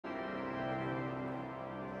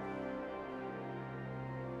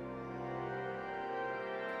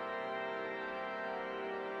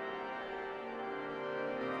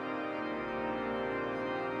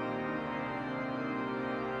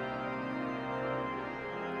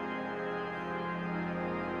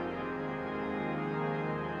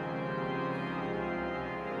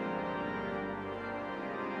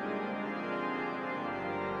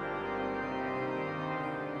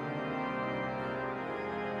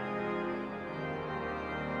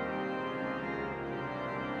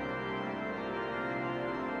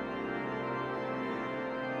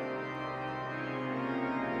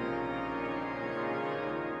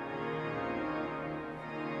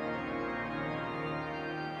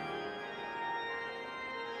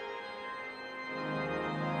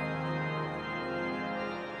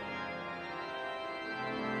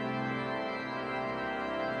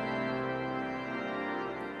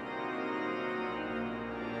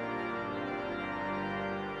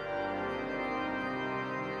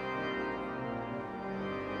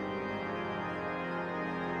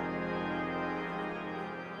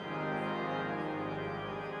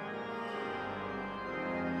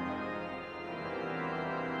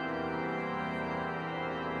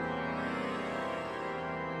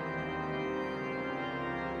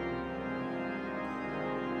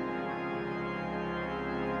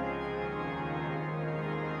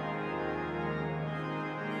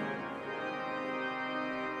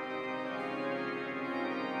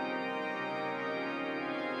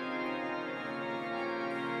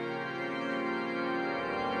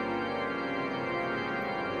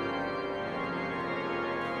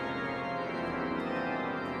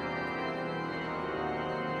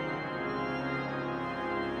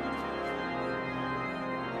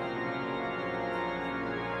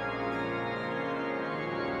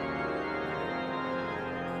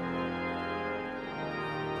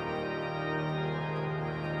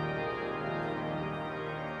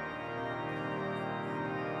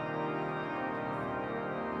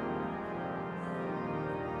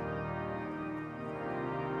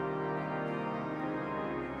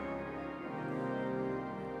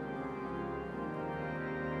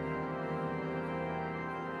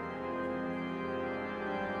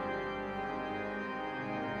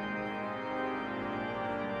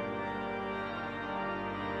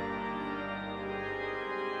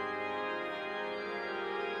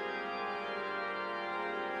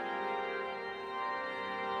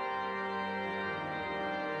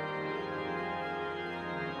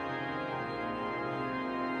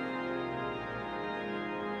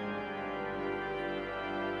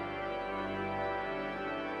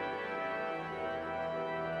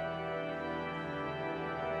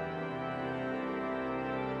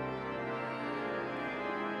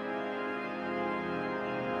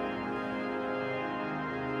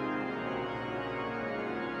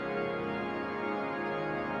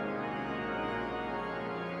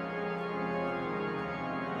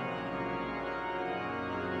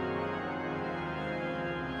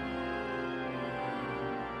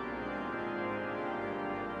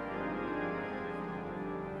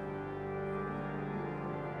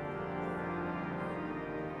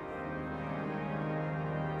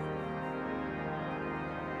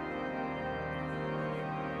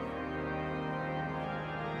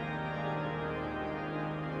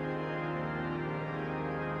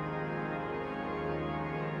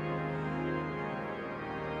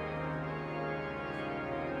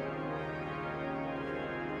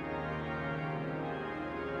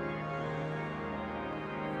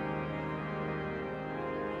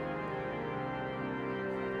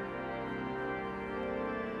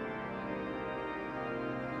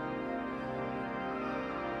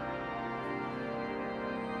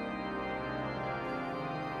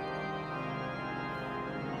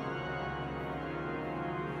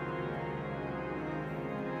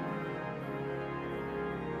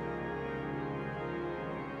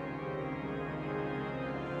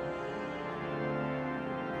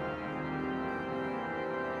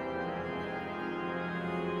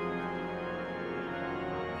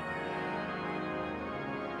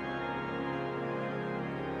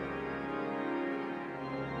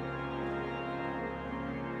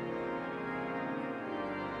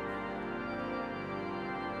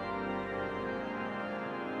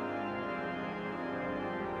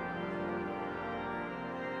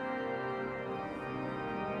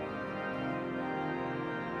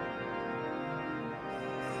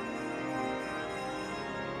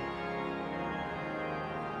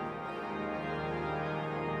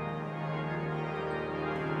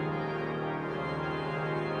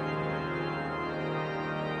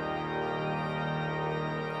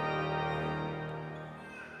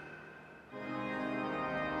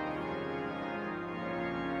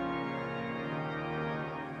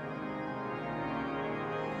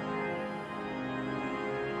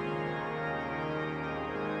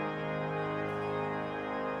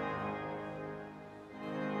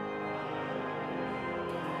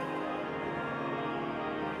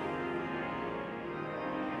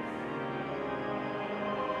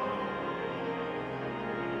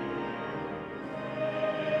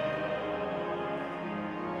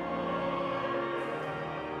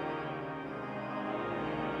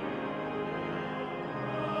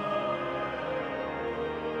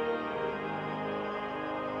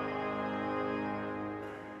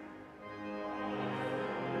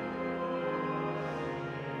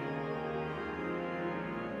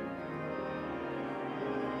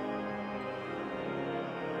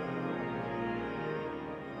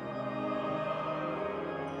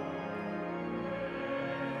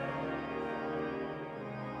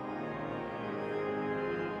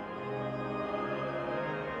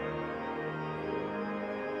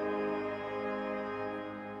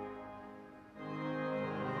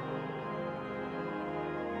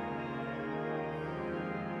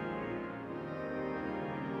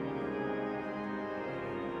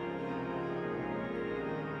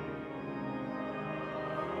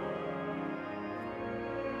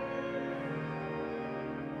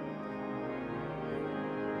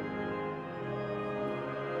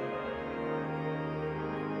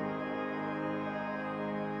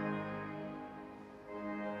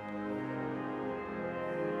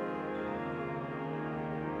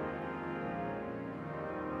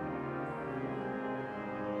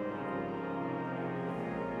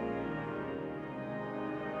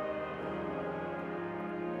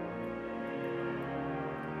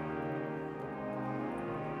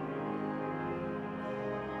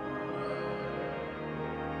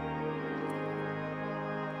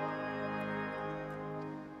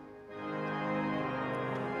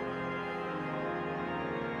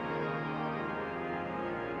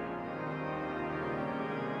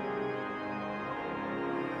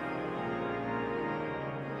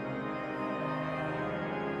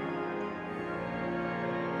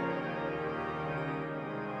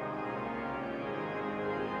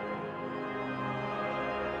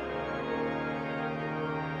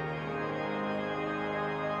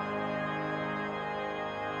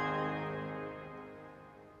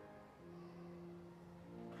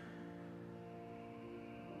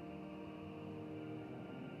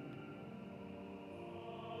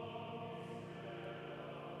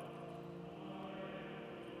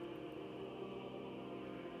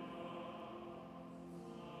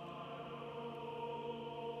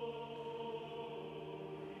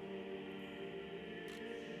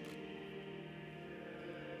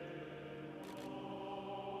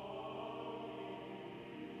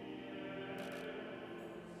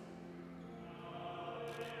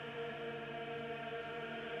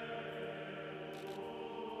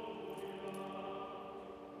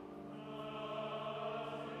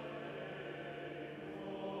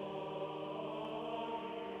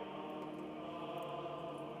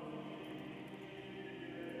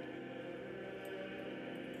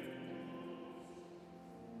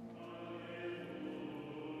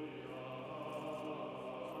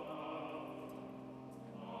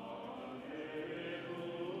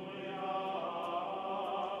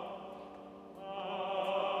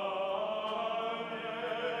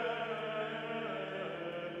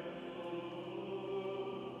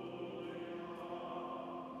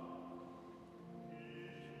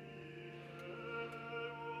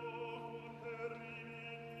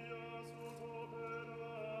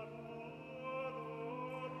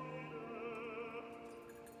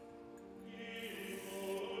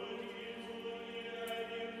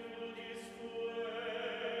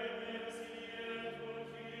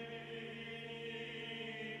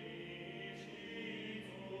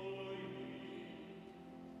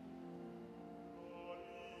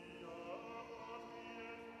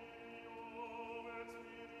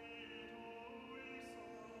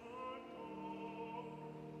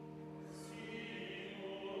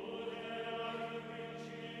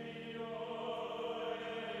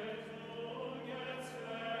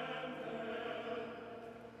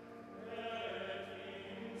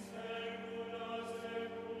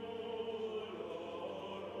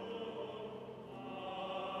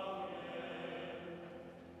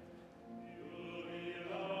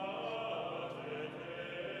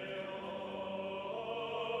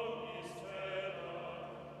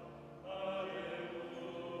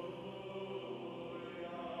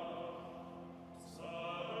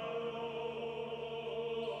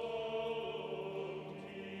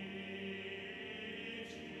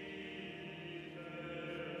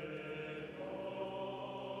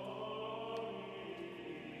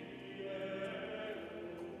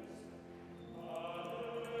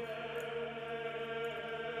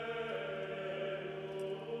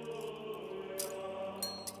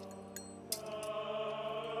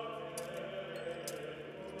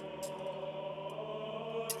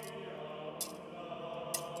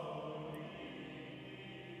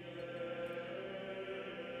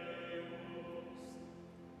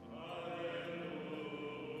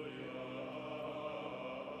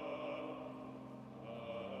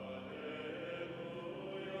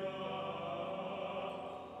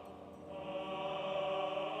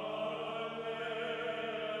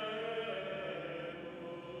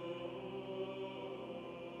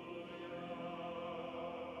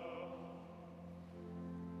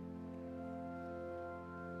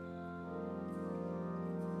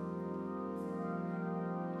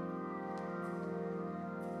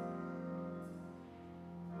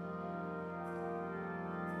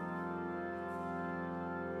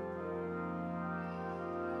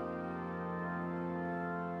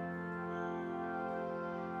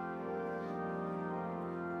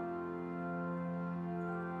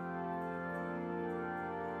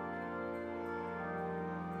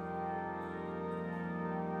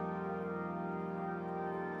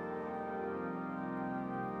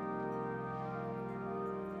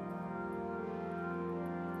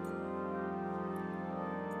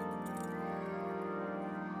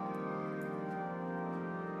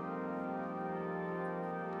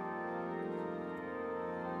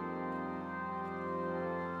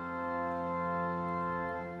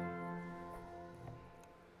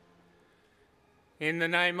In the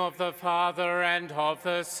name of the Father, and of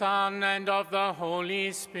the Son, and of the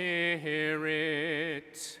Holy Spirit.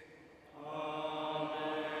 Amen.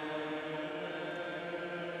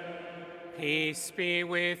 Peace be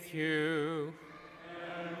with you.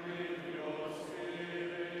 And with your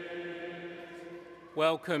spirit.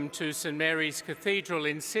 Welcome to St Mary's Cathedral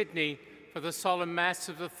in Sydney for the Solemn Mass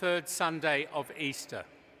of the third Sunday of Easter.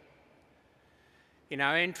 In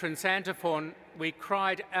our entrance antiphon, we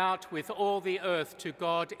cried out with all the earth to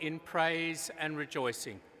God in praise and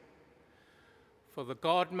rejoicing. For the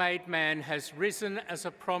God-made man has risen as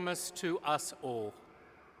a promise to us all.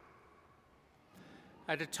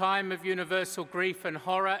 At a time of universal grief and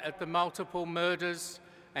horror at the multiple murders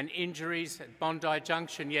and injuries at Bondi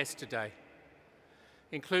Junction yesterday,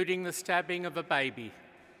 including the stabbing of a baby,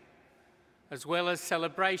 as well as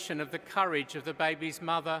celebration of the courage of the baby's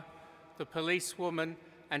mother, the policewoman,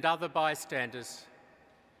 and other bystanders,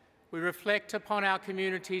 we reflect upon our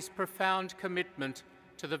community's profound commitment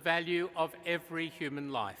to the value of every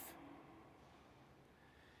human life.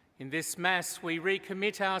 In this Mass, we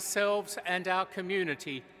recommit ourselves and our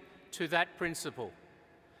community to that principle,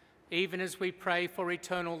 even as we pray for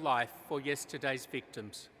eternal life for yesterday's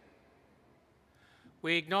victims.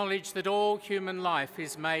 We acknowledge that all human life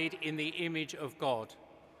is made in the image of God,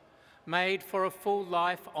 made for a full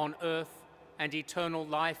life on earth and eternal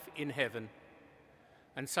life in heaven,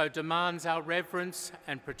 and so demands our reverence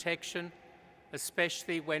and protection,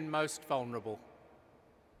 especially when most vulnerable.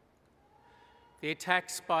 The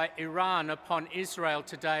attacks by Iran upon Israel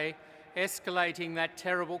today, escalating that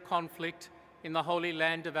terrible conflict in the Holy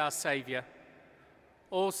Land of our Saviour,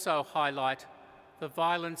 also highlight the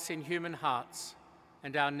violence in human hearts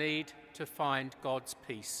and our need to find God's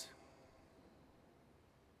peace.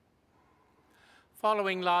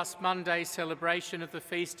 Following last Monday's celebration of the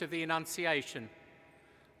Feast of the Annunciation,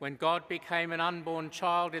 when God became an unborn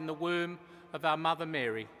child in the womb of our Mother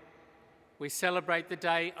Mary, we celebrate the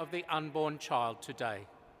Day of the Unborn Child today.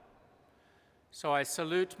 So I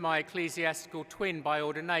salute my ecclesiastical twin by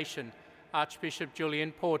ordination, Archbishop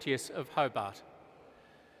Julian Porteous of Hobart,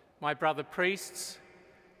 my brother priests,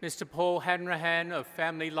 Mr. Paul Hanrahan of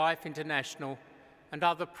Family Life International, and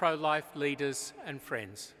other pro-life leaders and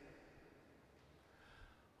friends.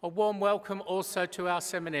 A warm welcome also to our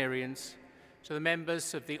seminarians, to the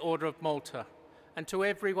members of the Order of Malta, and to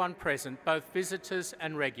everyone present, both visitors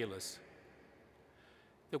and regulars,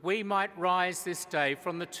 that we might rise this day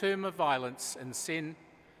from the tomb of violence and sin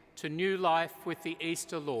to new life with the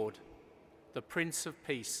Easter Lord, the Prince of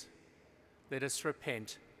Peace. Let us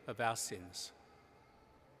repent of our sins.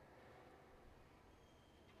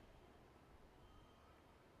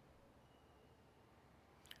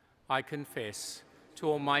 I confess to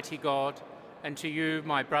Almighty God and to you,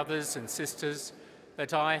 my brothers and sisters,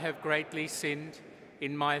 that I have greatly sinned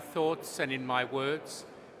in my thoughts and in my words,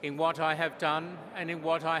 in what I have done and in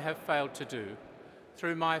what I have failed to do,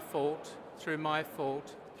 through my fault, through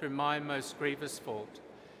my most grievous fault.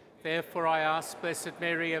 Therefore I ask Blessed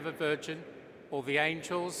Mary, ever Virgin, all the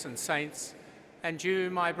angels and saints, and you,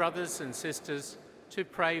 my brothers and sisters, to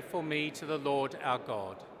pray for me to the Lord our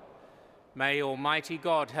God. May Almighty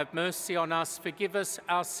God have mercy on us, forgive us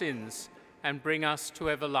our sins, and bring us to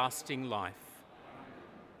everlasting life.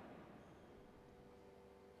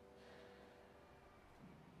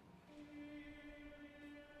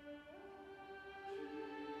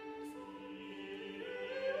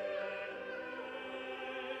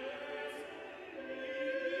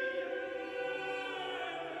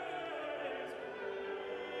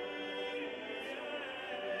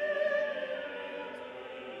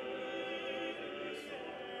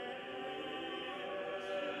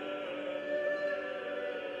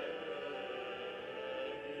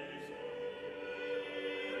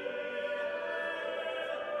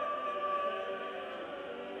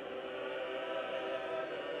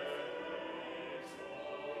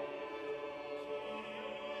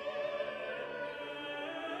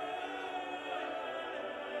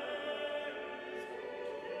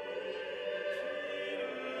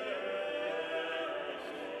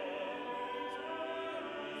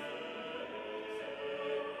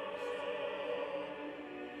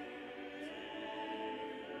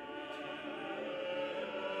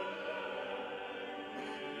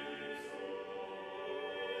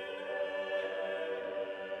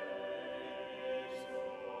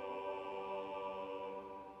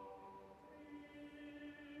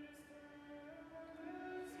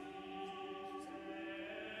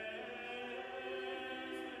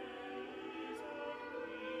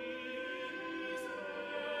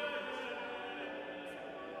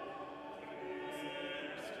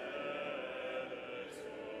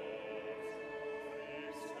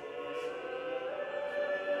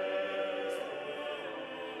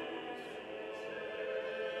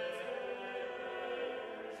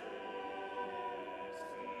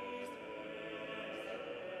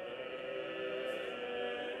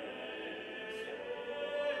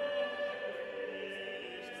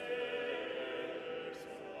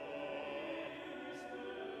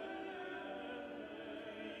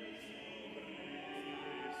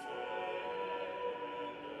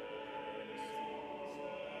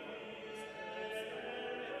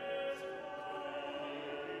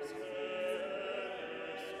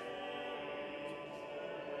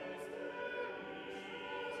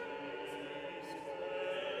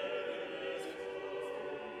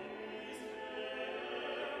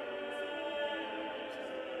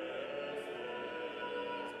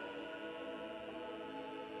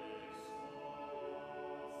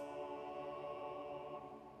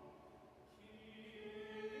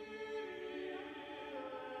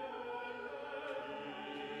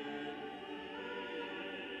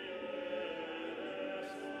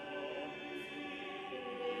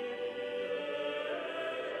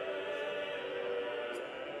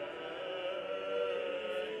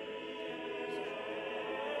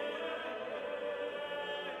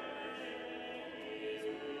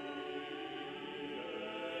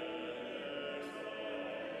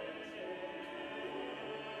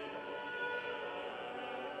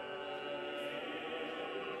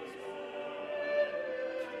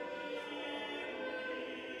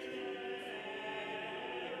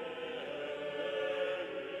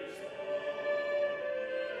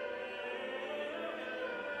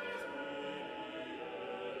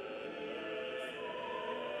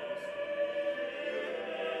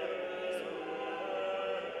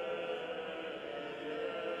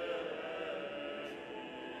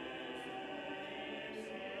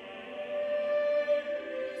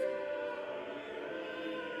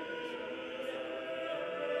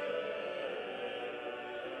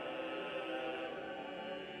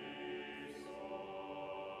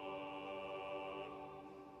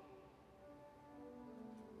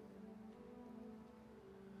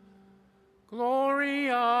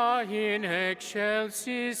 Gloria in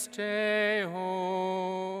excelsis Deo.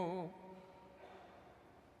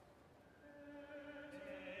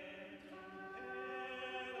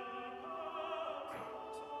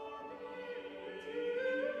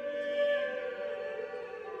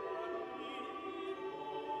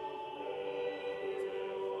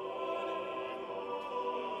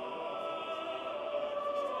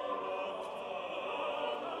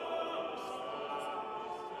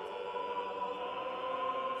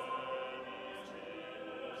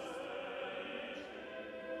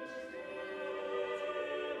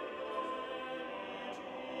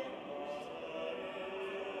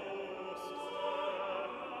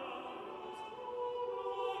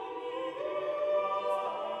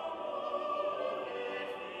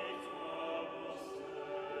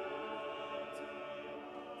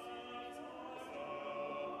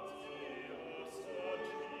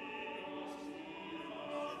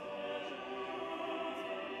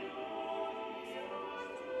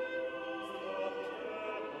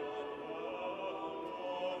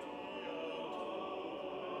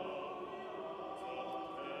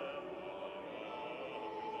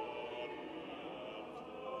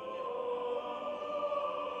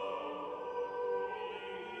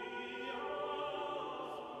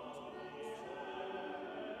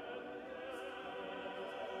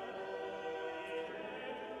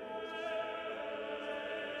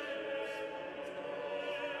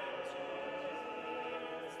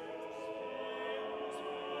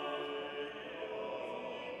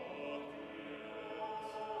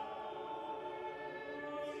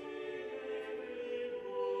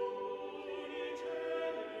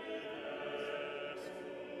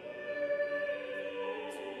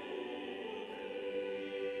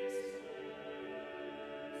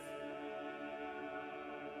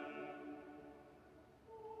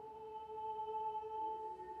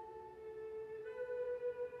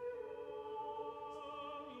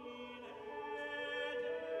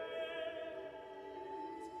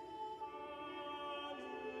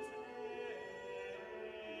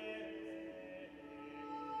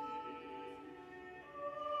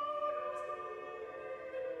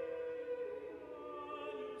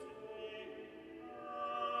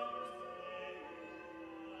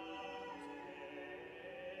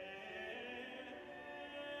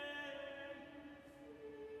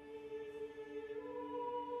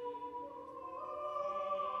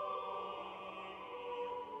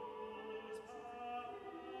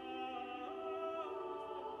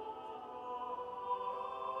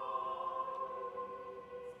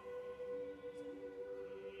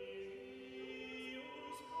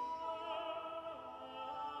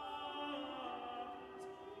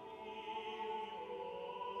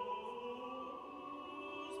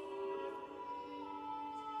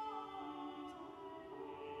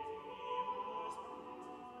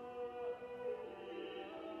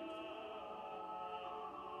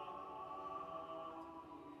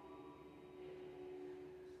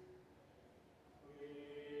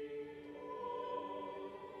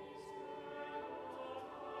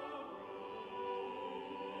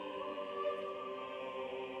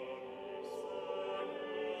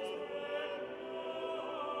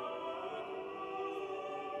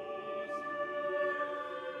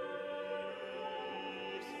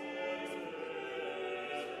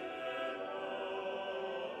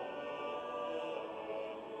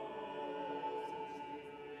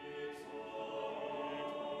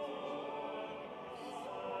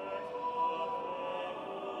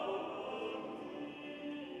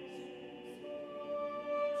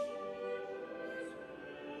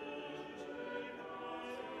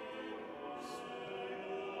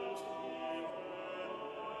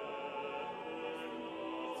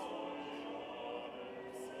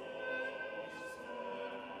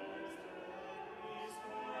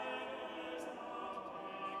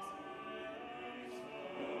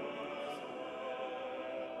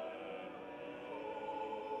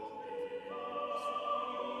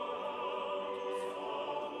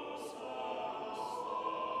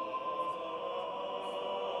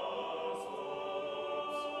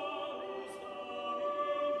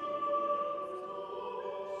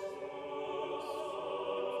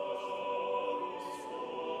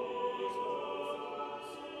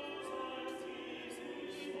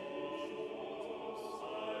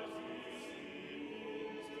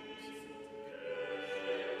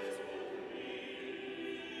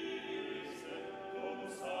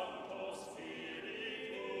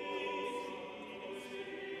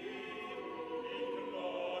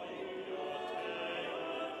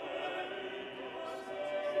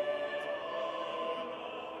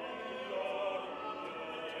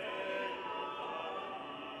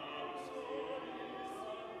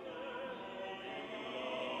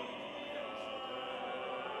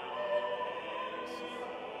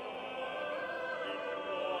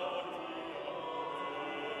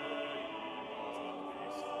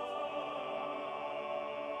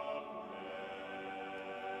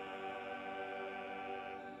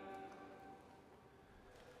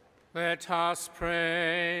 Let us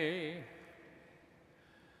pray.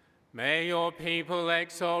 May your people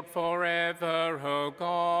exalt forever, O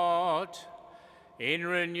God, in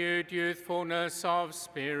renewed youthfulness of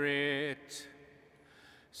spirit,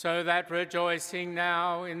 so that rejoicing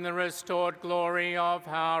now in the restored glory of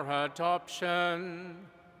our adoption,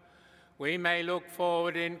 we may look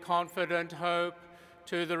forward in confident hope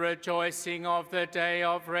to the rejoicing of the day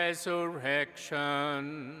of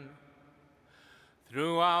resurrection.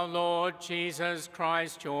 Through our Lord Jesus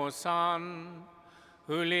Christ, your Son,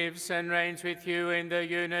 who lives and reigns with you in the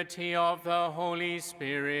unity of the Holy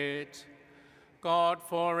Spirit, God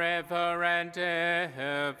forever and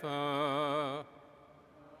ever.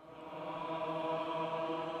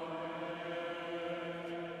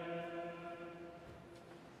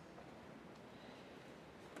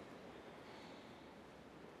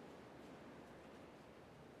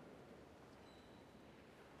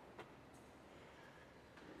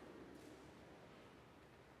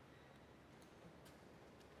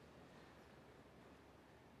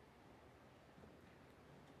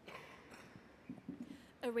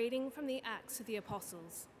 A reading from the Acts of the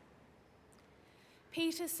Apostles.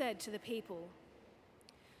 Peter said to the people,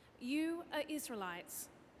 "You are Israelites,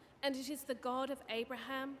 and it is the God of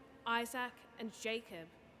Abraham, Isaac, and Jacob,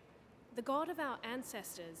 the God of our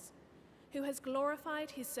ancestors, who has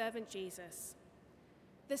glorified his servant Jesus.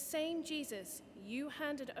 The same Jesus you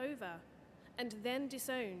handed over and then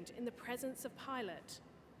disowned in the presence of Pilate,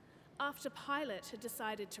 after Pilate had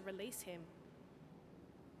decided to release him.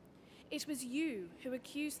 It was you who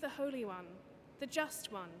accused the Holy One, the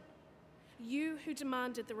Just One, you who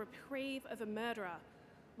demanded the reprieve of a murderer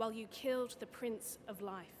while you killed the Prince of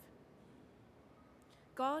Life.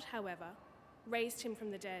 God, however, raised him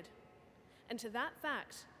from the dead, and to that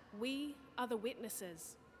fact we are the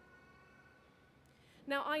witnesses.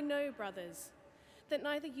 Now I know, brothers, that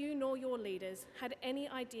neither you nor your leaders had any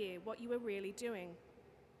idea what you were really doing.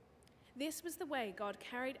 This was the way God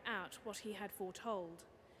carried out what he had foretold,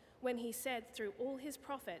 when he said through all his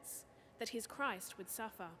prophets that his Christ would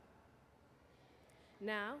suffer.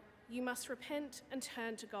 Now you must repent and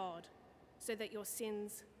turn to God, so that your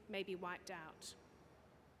sins may be wiped out."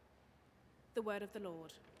 The word of the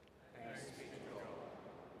Lord. Thanks be to God.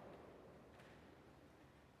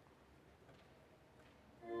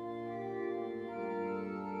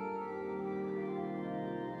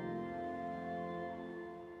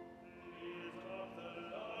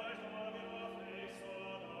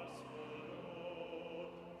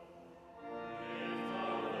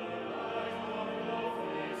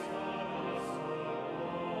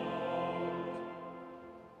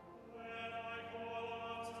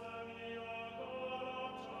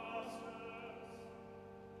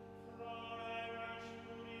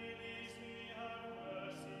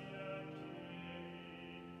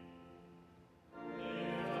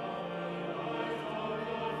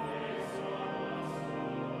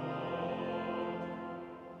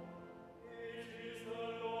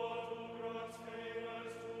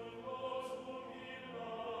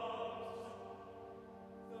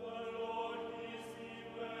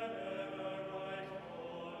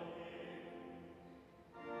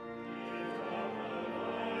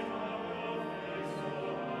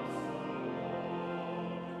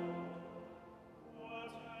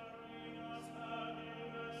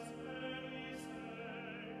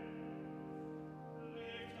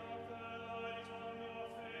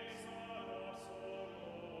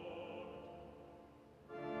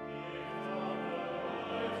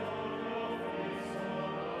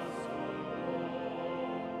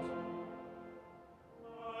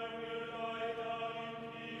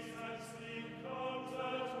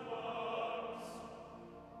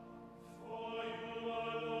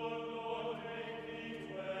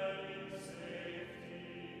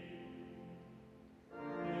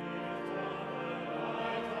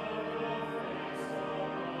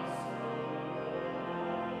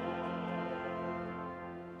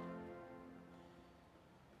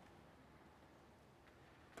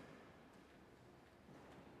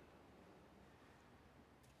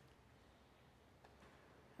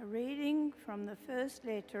 A reading from the first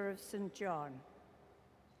letter of St. John.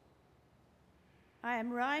 I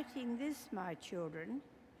am writing this, my children,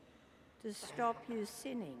 to stop you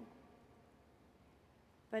sinning.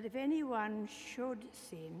 But if anyone should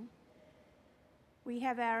sin, we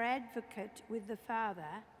have our advocate with the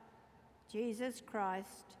Father, Jesus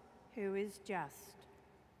Christ, who is just.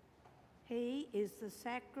 He is the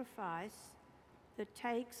sacrifice that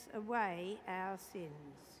takes away our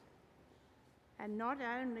sins, and not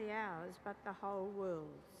only ours, but the whole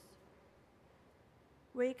world's.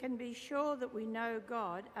 We can be sure that we know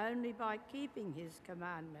God only by keeping his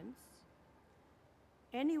commandments.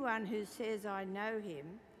 Anyone who says, "I know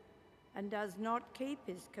him," and does not keep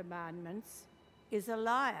his commandments is a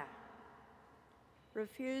liar,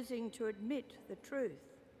 refusing to admit the truth.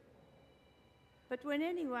 But when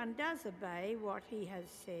anyone does obey what he has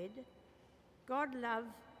said, God's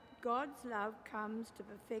love comes to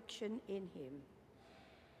perfection in him.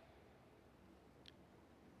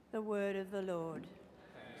 The word of the Lord.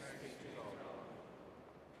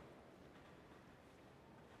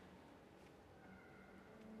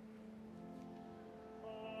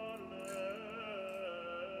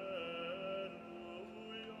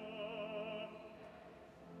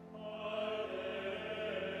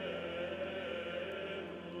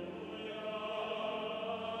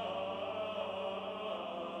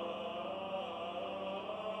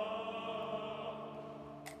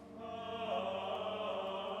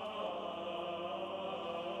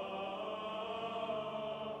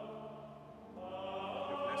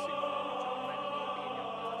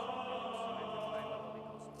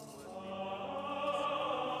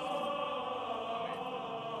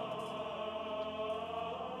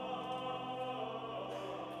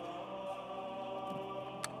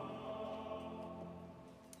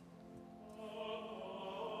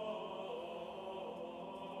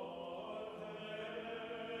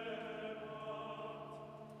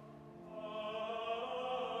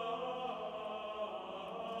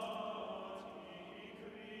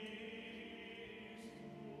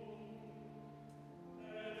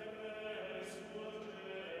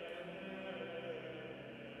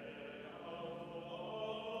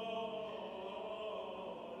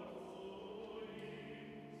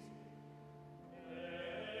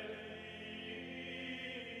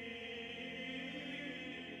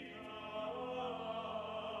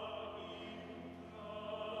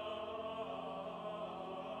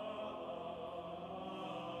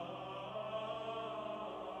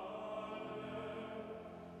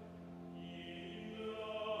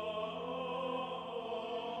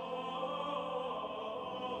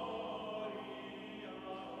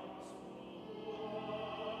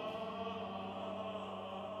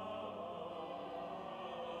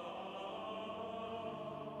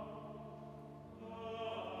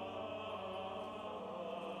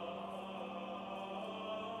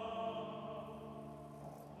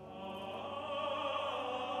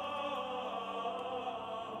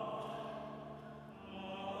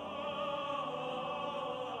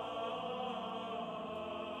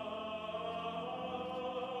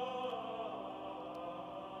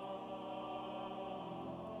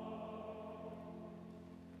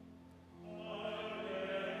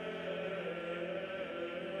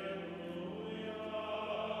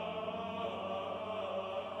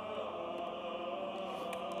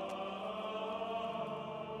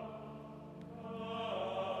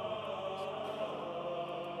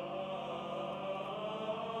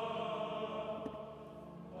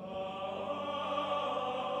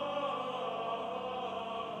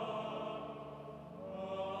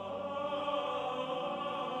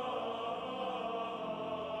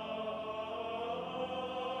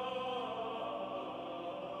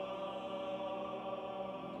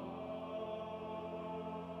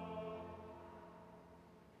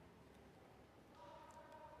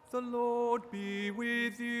 The Lord be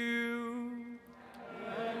with you.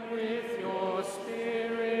 And with your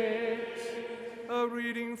spirit. A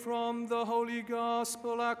reading from the Holy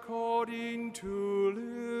Gospel according to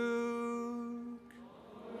Luke.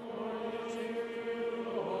 Glory to you,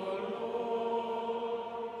 O Lord.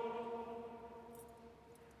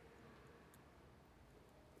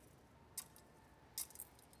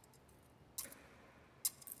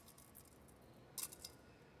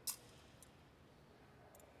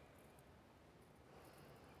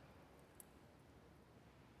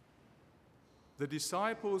 The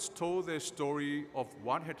disciples told their story of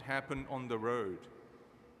what had happened on the road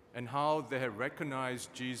and how they had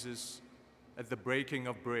recognized Jesus at the breaking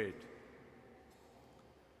of bread.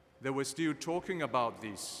 They were still talking about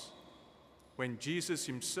this when Jesus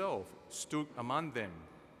himself stood among them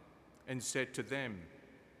and said to them,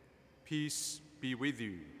 "Peace be with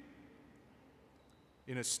you."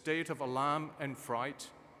 In a state of alarm and fright,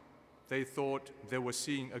 they thought they were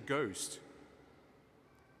seeing a ghost.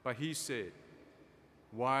 But he said,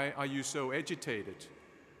 "Why are you so agitated?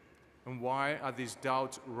 And why are these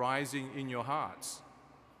doubts rising in your hearts?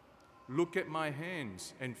 Look at my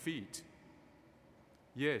hands and feet.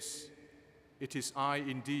 Yes, it is I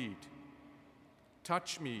indeed.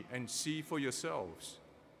 Touch me and see for yourselves.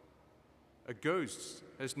 A ghost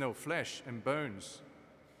has no flesh and bones,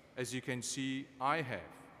 as you can see I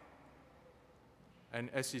have." And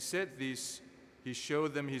as he said this, he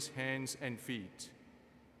showed them his hands and feet.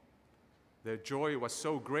 Their joy was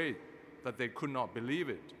so great that they could not believe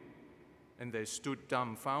it, and they stood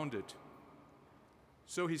dumbfounded.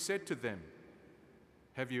 So he said to them,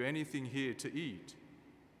 "Have you anything here to eat?"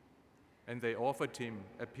 And they offered him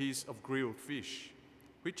a piece of grilled fish,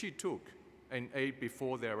 which he took and ate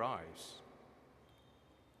before their eyes.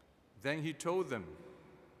 Then he told them,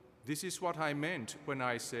 "This is what I meant when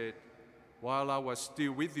I said, while I was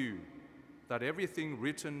still with you, that everything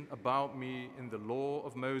written about me in the law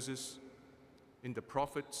of Moses, in the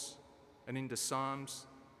prophets, and in the Psalms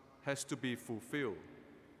has to be fulfilled."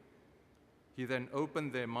 He then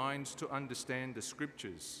opened their minds to understand the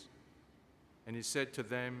scriptures, and he said to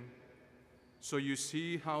them, "So you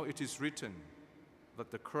see how it is written,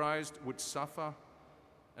 that the Christ would suffer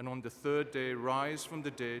and on the third day rise from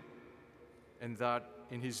the dead, and that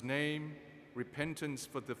in his name repentance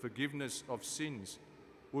for the forgiveness of sins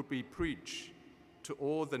would be preached to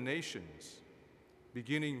all the nations,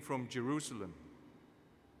 beginning from Jerusalem.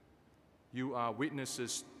 You are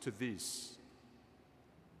witnesses to this."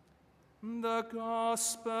 The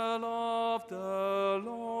Gospel of the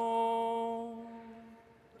Lord.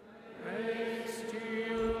 Praise to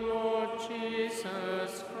you, Lord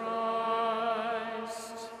Jesus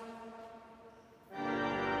Christ.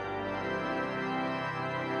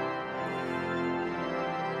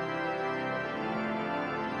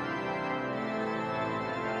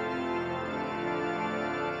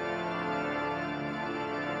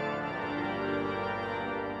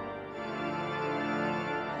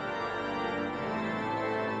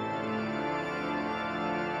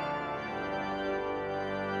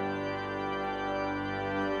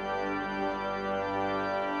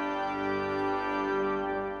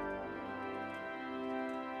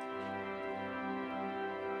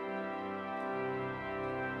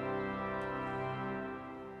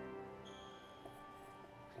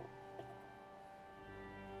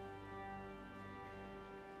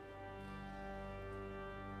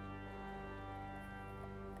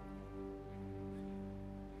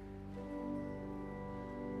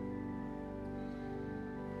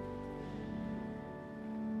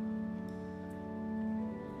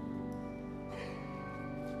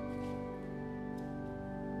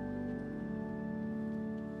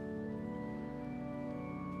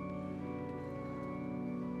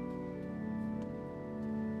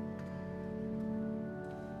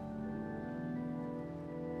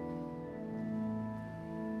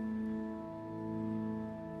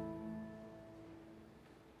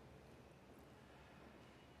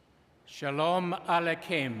 Shalom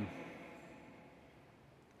Aleichem.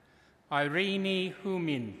 Irene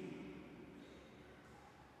Humin.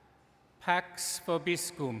 Pax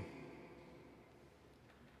vobiscum.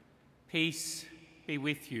 Peace be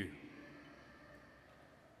with you.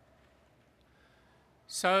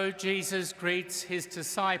 So Jesus greets his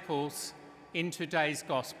disciples in today's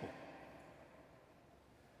Gospel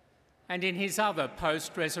and in his other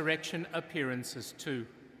post-resurrection appearances too.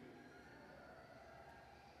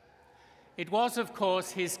 It was, of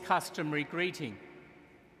course, his customary greeting,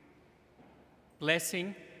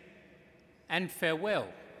 blessing and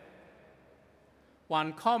farewell,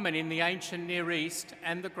 one common in the ancient Near East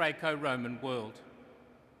and the Greco-Roman world.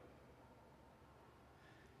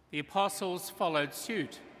 The apostles followed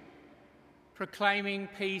suit, proclaiming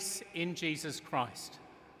peace in Jesus Christ.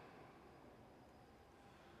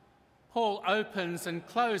 Paul opens and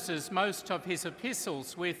closes most of his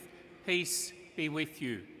epistles with "Peace be with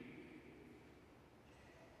you."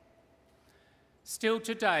 Still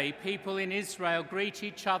today, people in Israel greet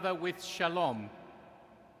each other with shalom,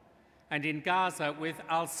 and in Gaza with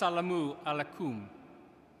al-salamu alaikum,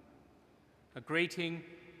 a greeting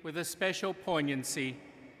with a special poignancy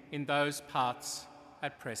in those parts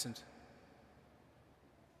at present.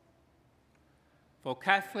 For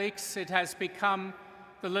Catholics, it has become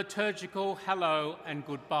the liturgical hello and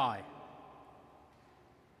goodbye.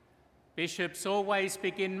 Bishops always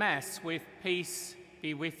begin Mass with "Peace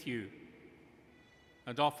be with you,"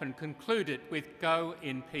 and often conclude it with "Go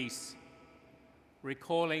in peace,"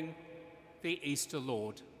 recalling the Easter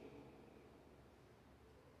Lord.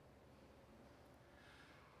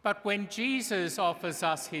 But when Jesus offers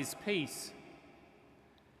us his peace,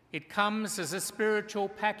 it comes as a spiritual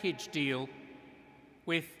package deal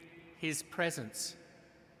with his presence.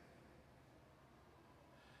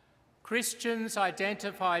 Christians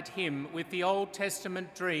identified him with the Old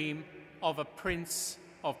Testament dream of a Prince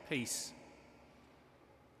of Peace.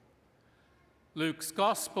 Luke's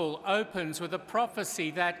Gospel opens with a prophecy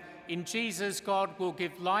that in Jesus, God will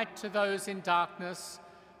give light to those in darkness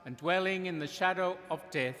and dwelling in the shadow of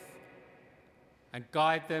death, and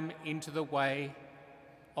guide them into the way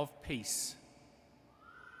of peace.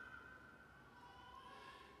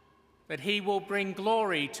 That he will bring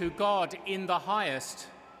glory to God in the highest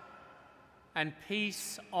and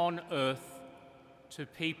peace on earth to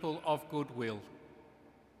people of good will.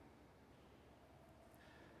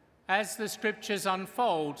 As the scriptures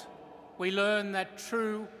unfold, we learn that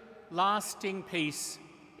true, lasting peace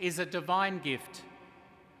is a divine gift,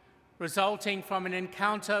 resulting from an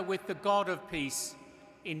encounter with the God of peace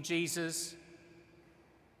in Jesus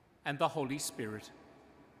and the Holy Spirit.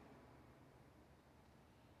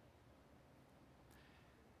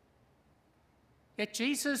 Yet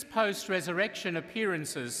Jesus' post-resurrection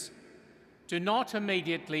appearances do not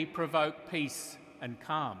immediately provoke peace and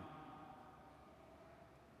calm.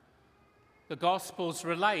 The Gospels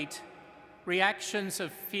relate reactions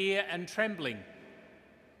of fear and trembling,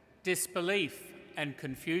 disbelief and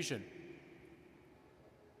confusion.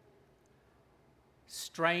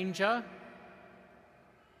 Stranger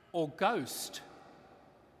or ghost?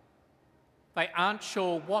 They aren't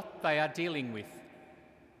sure what they are dealing with.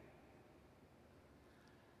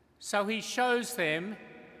 So he shows them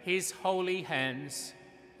his holy hands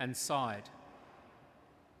and side,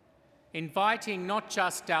 inviting not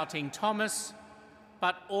just doubting Thomas,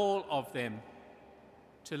 but all of them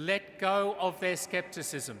to let go of their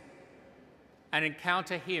skepticism and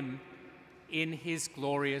encounter him in his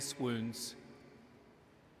glorious wounds.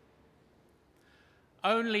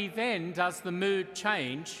 Only then does the mood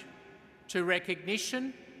change to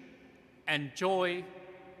recognition and joy,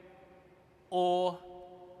 awe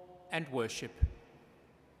and worship.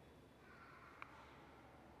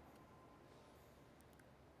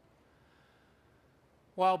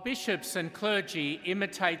 While bishops and clergy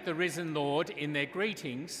imitate the risen Lord in their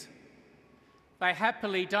greetings, they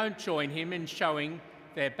happily don't join him in showing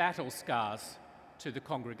their battle scars to the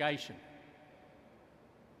congregation.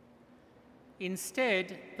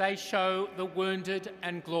 Instead, they show the wounded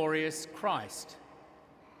and glorious Christ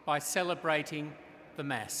by celebrating the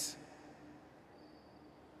Mass.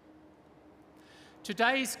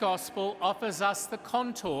 Today's Gospel offers us the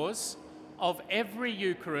contours of every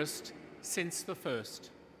Eucharist since the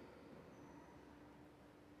first.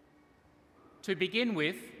 To begin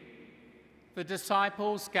with, the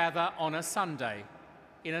disciples gather on a Sunday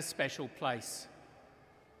in a special place.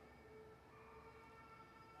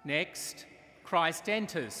 Next, Christ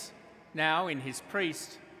enters, now in his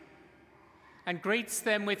priest, and greets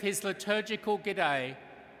them with his liturgical G'day,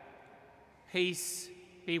 "Peace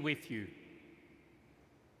be with you."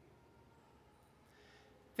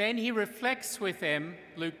 Then he reflects with them,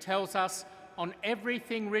 Luke tells us, on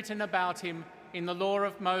everything written about him in the law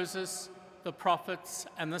of Moses, the prophets,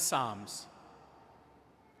 and the Psalms,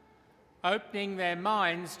 opening their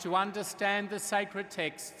minds to understand the sacred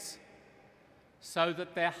texts so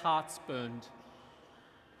that their hearts burned.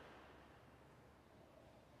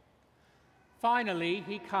 Finally,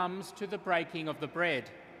 he comes to the breaking of the bread,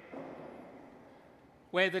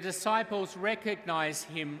 where the disciples recognize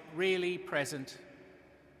him really present.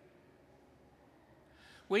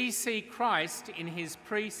 We see Christ in his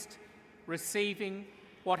priest receiving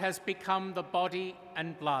what has become the body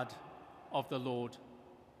and blood of the Lord,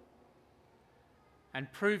 and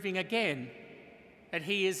proving again that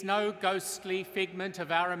he is no ghostly figment of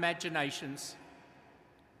our imaginations,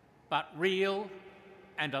 but real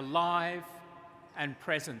and alive and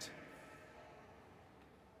present.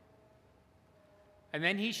 And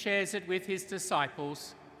then he shares it with his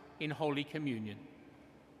disciples in Holy Communion.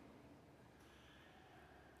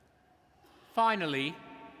 Finally,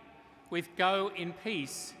 with "Go in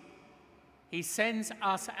peace," he sends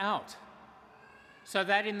us out so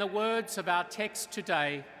that, in the words of our text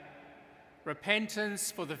today,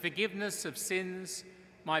 repentance for the forgiveness of sins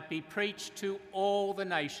might be preached to all the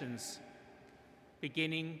nations,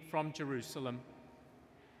 beginning from Jerusalem.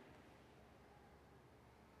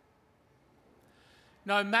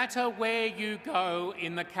 No matter where you go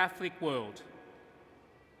in the Catholic world,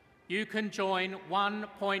 you can join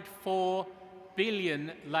 1.4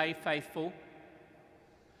 billion lay faithful,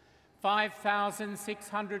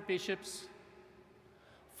 5,600 bishops,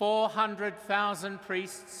 400,000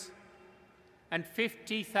 priests, and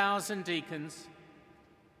 50,000 deacons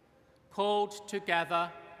called to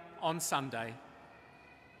gather on Sunday.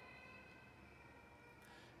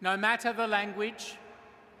 No matter the language,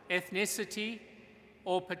 ethnicity,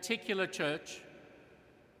 or particular church,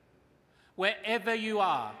 wherever you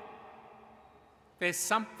are, there's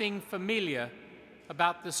something familiar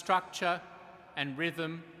about the structure and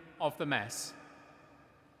rhythm of the Mass.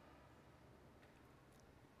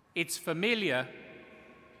 It's familiar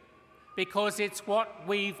because it's what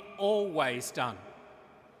we've always done,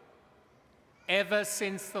 ever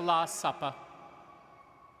since the Last Supper.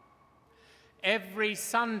 Every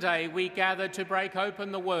Sunday we gather to break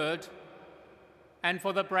open the Word and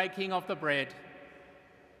for the breaking of the bread,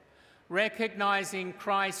 recognising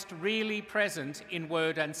Christ really present in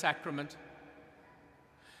word and sacrament,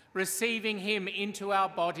 receiving him into our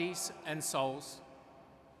bodies and souls.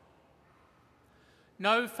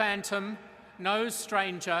 No phantom, no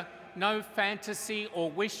stranger, no fantasy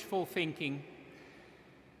or wishful thinking,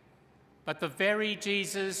 but the very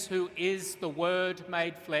Jesus who is the Word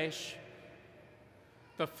made flesh,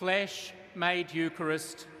 the flesh made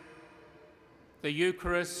Eucharist, the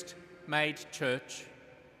Eucharist made church.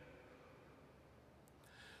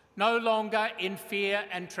 No longer in fear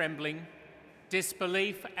and trembling,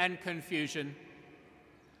 disbelief and confusion,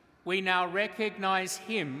 we now recognise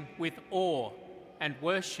him with awe and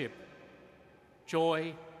worship,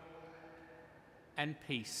 joy and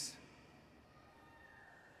peace.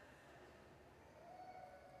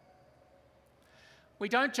 We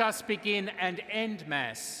don't just begin and end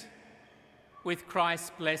Mass with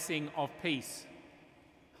Christ's blessing of peace.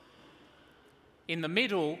 In the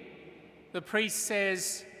middle, the priest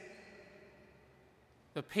says,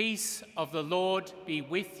 "The peace of the Lord be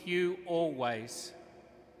with you always."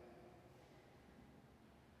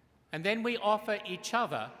 And then we offer each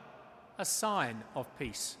other a sign of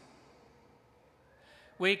peace.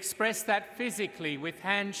 We express that physically with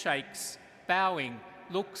handshakes, bowing,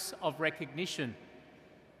 looks of recognition,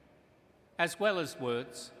 as well as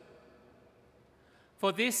words.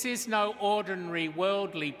 For this is no ordinary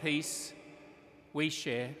worldly peace we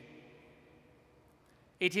share.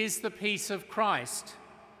 It is the peace of Christ,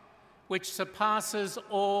 which surpasses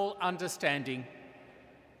all understanding.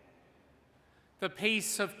 The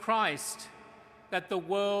peace of Christ that the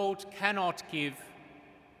world cannot give.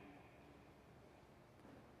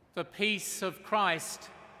 The peace of Christ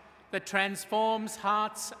that transforms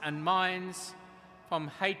hearts and minds from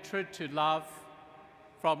hatred to love,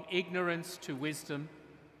 from ignorance to wisdom.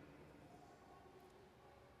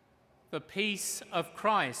 The peace of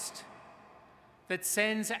Christ that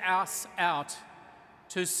sends us out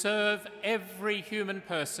to serve every human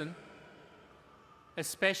person,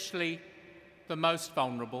 especially the most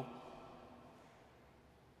vulnerable.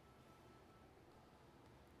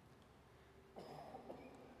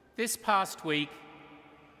 This past week,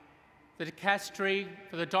 the Dicastery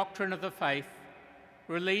for the Doctrine of the Faith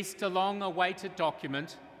released a long-awaited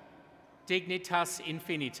document, Dignitas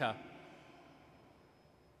Infinita.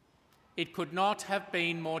 It could not have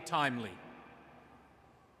been more timely.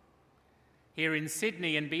 Here in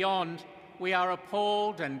Sydney and beyond, we are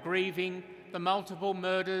appalled and grieving the multiple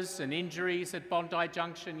murders and injuries at Bondi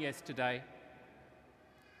Junction yesterday,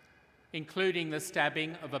 including the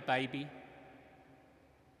stabbing of a baby.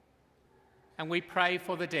 And we pray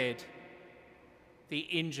for the dead, the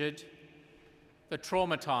injured, the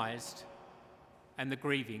traumatised, and the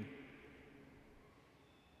grieving.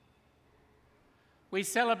 We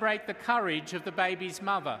celebrate the courage of the baby's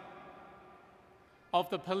mother, of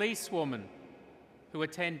the policewoman who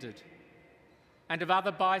attended, and of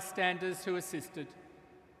other bystanders who assisted.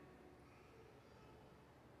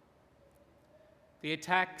 The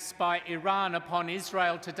attacks by Iran upon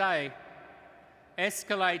Israel today,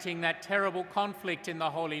 escalating that terrible conflict in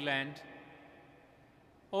the Holy Land,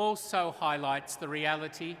 also highlights the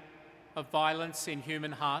reality of violence in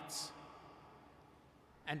human hearts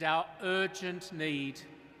and our urgent need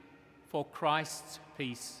for Christ's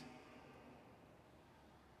peace.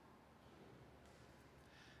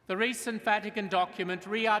 The recent Vatican document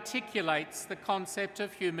re-articulates the concept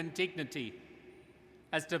of human dignity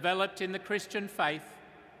as developed in the Christian faith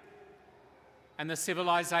and the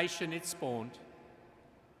civilization it spawned.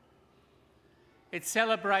 It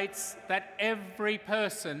celebrates that every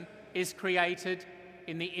person is created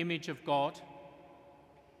in the image of God,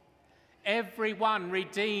 everyone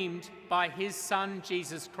redeemed by his Son,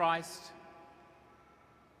 Jesus Christ,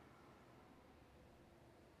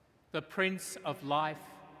 the Prince of life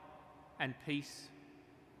and peace,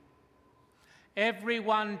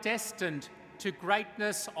 everyone destined to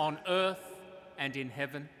greatness on earth and in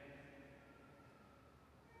heaven.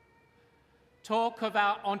 Talk of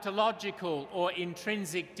our ontological or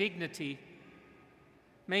intrinsic dignity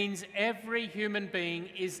means every human being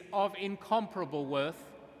is of incomparable worth,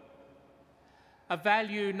 a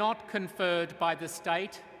value not conferred by the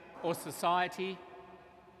state or society,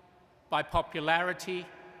 by popularity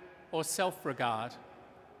or self-regard.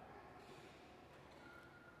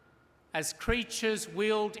 As creatures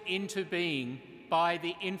willed into being by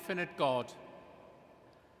the infinite God,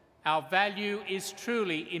 Our value is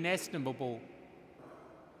truly inestimable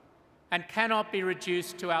and cannot be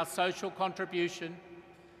reduced to our social contribution,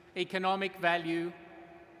 economic value,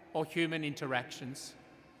 or human interactions.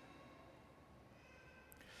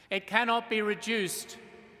 It cannot be reduced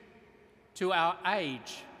to our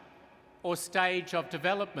age or stage of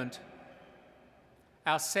development,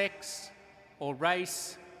 our sex or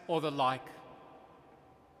race or the like.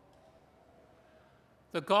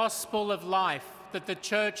 The gospel of life that the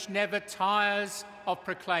Church never tires of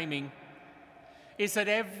proclaiming is that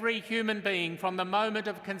every human being, from the moment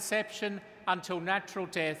of conception until natural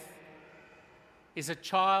death, is a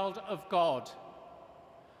child of God,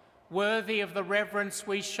 worthy of the reverence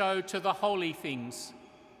we show to the holy things,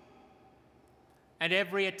 and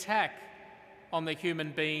every attack on the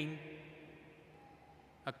human being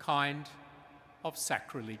a kind of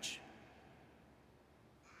sacrilege.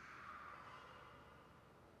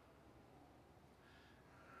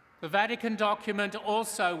 The Vatican document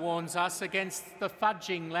also warns us against the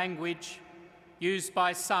fudging language used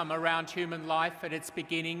by some around human life at its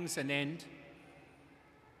beginnings and end,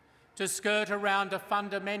 to skirt around a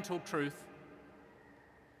fundamental truth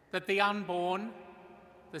that the unborn,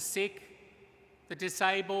 the sick, the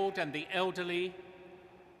disabled and the elderly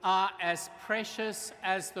are as precious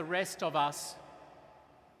as the rest of us,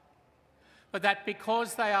 but that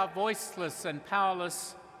because they are voiceless and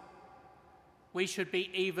powerless, we should be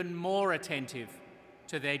even more attentive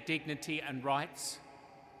to their dignity and rights,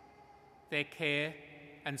 their care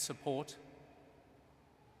and support.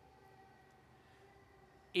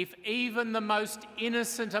 If even the most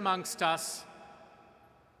innocent amongst us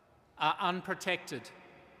are unprotected,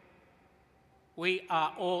 we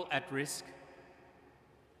are all at risk,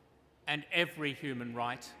 and every human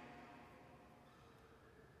right.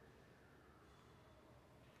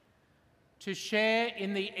 To share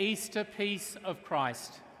in the Easter peace of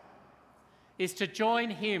Christ is to join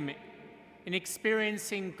him in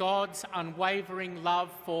experiencing God's unwavering love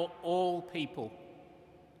for all people,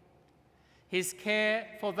 his care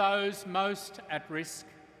for those most at risk,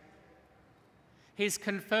 his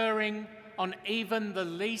conferring on even the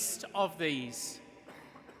least of these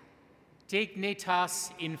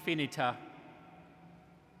dignitas infinita,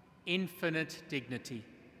 infinite dignity.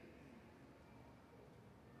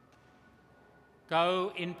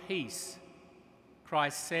 Go in peace,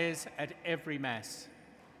 Christ says at every Mass.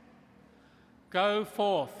 Go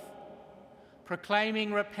forth,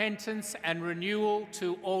 proclaiming repentance and renewal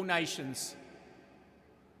to all nations.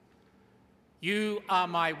 You are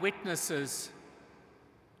my witnesses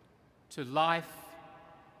to life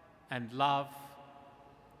and love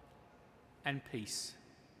and peace.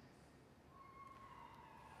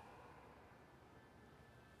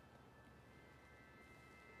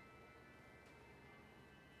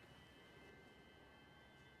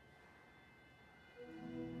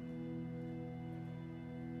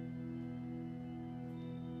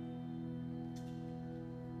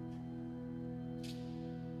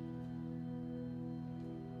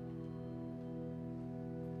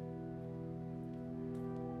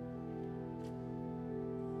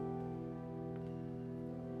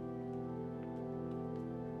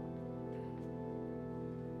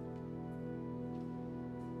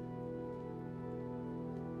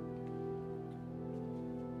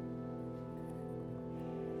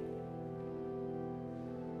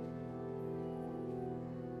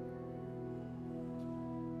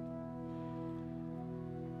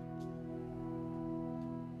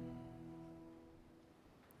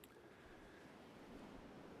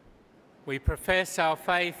 We profess our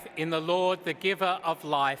faith in the Lord, the giver of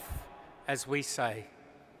life, as we say,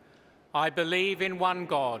 I believe in one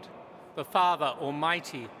God, the Father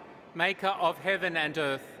Almighty, maker of heaven and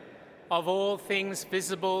earth, of all things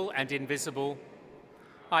visible and invisible.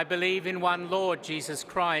 I believe in one Lord Jesus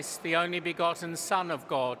Christ, the only begotten Son of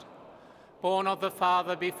God, born of the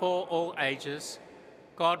Father before all ages,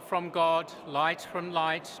 God from God, light from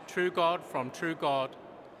light, true God from true God,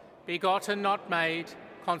 begotten, not made,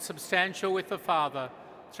 consubstantial with the Father,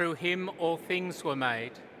 through him all things were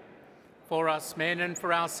made. For us men and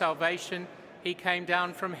for our salvation he came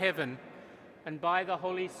down from heaven, and by the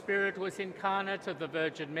Holy Spirit was incarnate of the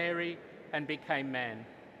Virgin Mary and became man.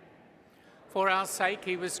 For our sake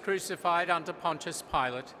he was crucified under Pontius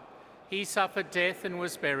Pilate. He suffered death and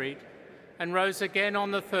was buried, and rose again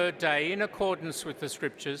on the third day in accordance with the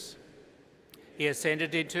Scriptures. He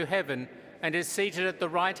ascended into heaven and is seated at the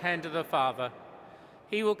right hand of the Father.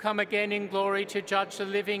 He will come again in glory to judge the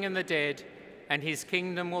living and the dead, and his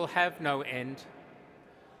kingdom will have no end.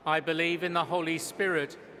 I believe in the Holy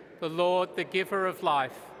Spirit, the Lord, the giver of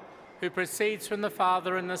life, who proceeds from the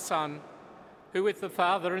Father and the Son, who with the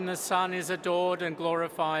Father and the Son is adored and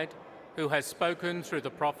glorified, who has spoken through the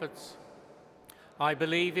prophets. I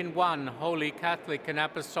believe in one holy Catholic and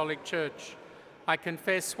Apostolic Church. I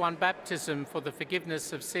confess one baptism for the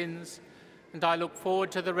forgiveness of sins, and I look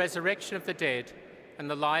forward to the resurrection of the dead and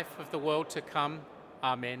the life of the world to come.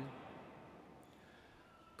 Amen.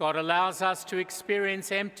 God allows us to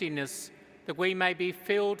experience emptiness that we may be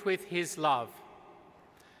filled with his love.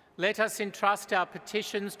 Let us entrust our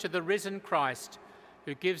petitions to the risen Christ,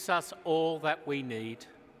 who gives us all that we need.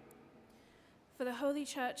 For the Holy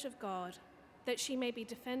Church of God, that she may be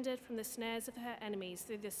defended from the snares of her enemies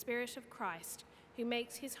through the Spirit of Christ, who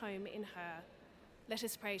makes his home in her. Let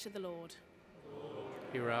us pray to the Lord.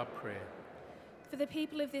 Hear our prayer. For the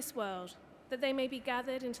people of this world, that they may be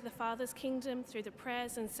gathered into the Father's kingdom through the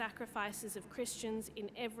prayers and sacrifices of Christians in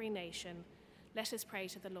every nation. Let us pray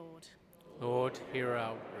to the Lord. Lord, hear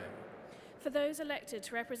our prayer. For those elected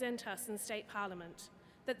to represent us in State Parliament,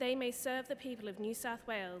 that they may serve the people of New South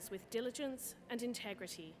Wales with diligence and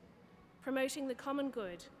integrity, promoting the common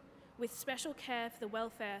good, with special care for the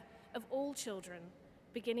welfare of all children,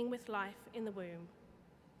 beginning with life in the womb.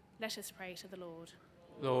 Let us pray to the Lord.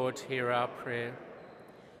 Lord, hear our prayer.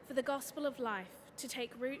 For the gospel of life to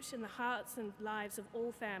take root in the hearts and lives of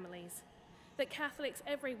all families, that Catholics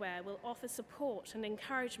everywhere will offer support and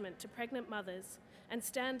encouragement to pregnant mothers and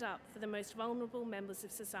stand up for the most vulnerable members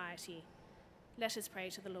of society. Let us pray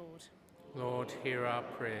to the Lord. Lord, hear our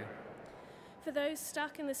prayer. For those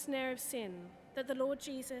stuck in the snare of sin, that the Lord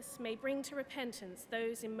Jesus may bring to repentance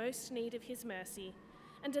those in most need of his mercy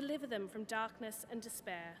and deliver them from darkness and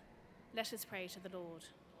despair. Let us pray to the Lord.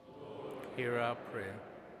 Hear our prayer.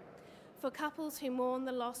 For couples who mourn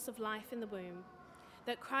the loss of life in the womb,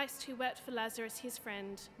 that Christ, who wept for Lazarus, his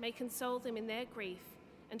friend, may console them in their grief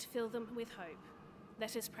and fill them with hope.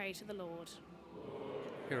 Let us pray to the Lord.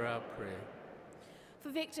 Hear our prayer. For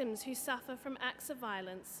victims who suffer from acts of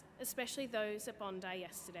violence, especially those at Bondi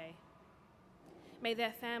yesterday, may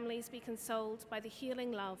their families be consoled by the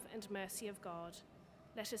healing love and mercy of God.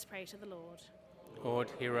 Let us pray to the Lord. Lord,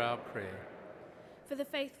 hear our prayer. For the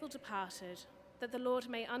faithful departed, that the Lord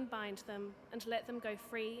may unbind them and let them go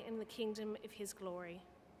free in the kingdom of his glory.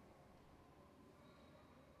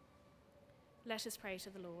 Let us pray to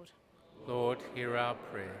the Lord. Lord, hear our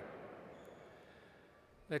prayer.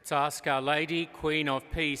 Let's ask Our Lady, Queen of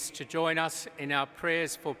Peace, to join us in our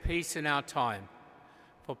prayers for peace in our time,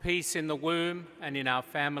 for peace in the womb and in our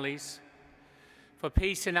families, for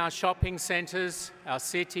peace in our shopping centres, our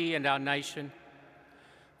city and our nation,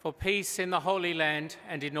 for peace in the Holy Land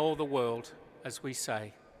and in all the world, as we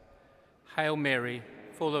say, Hail Mary,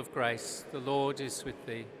 full of grace, the Lord is with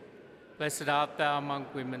thee. Blessed art thou among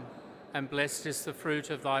women, and blessed is the fruit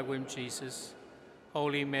of thy womb, Jesus.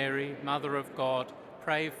 Holy Mary, Mother of God,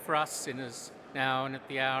 pray for us sinners, now and at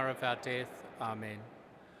the hour of our death. Amen.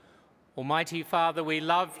 Almighty Father, we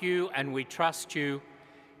love you and we trust you.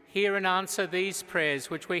 Hear and answer these prayers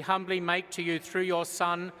which we humbly make to you through your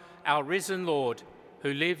Son, our risen Lord,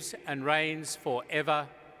 who lives and reigns for ever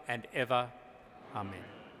and ever. Amen.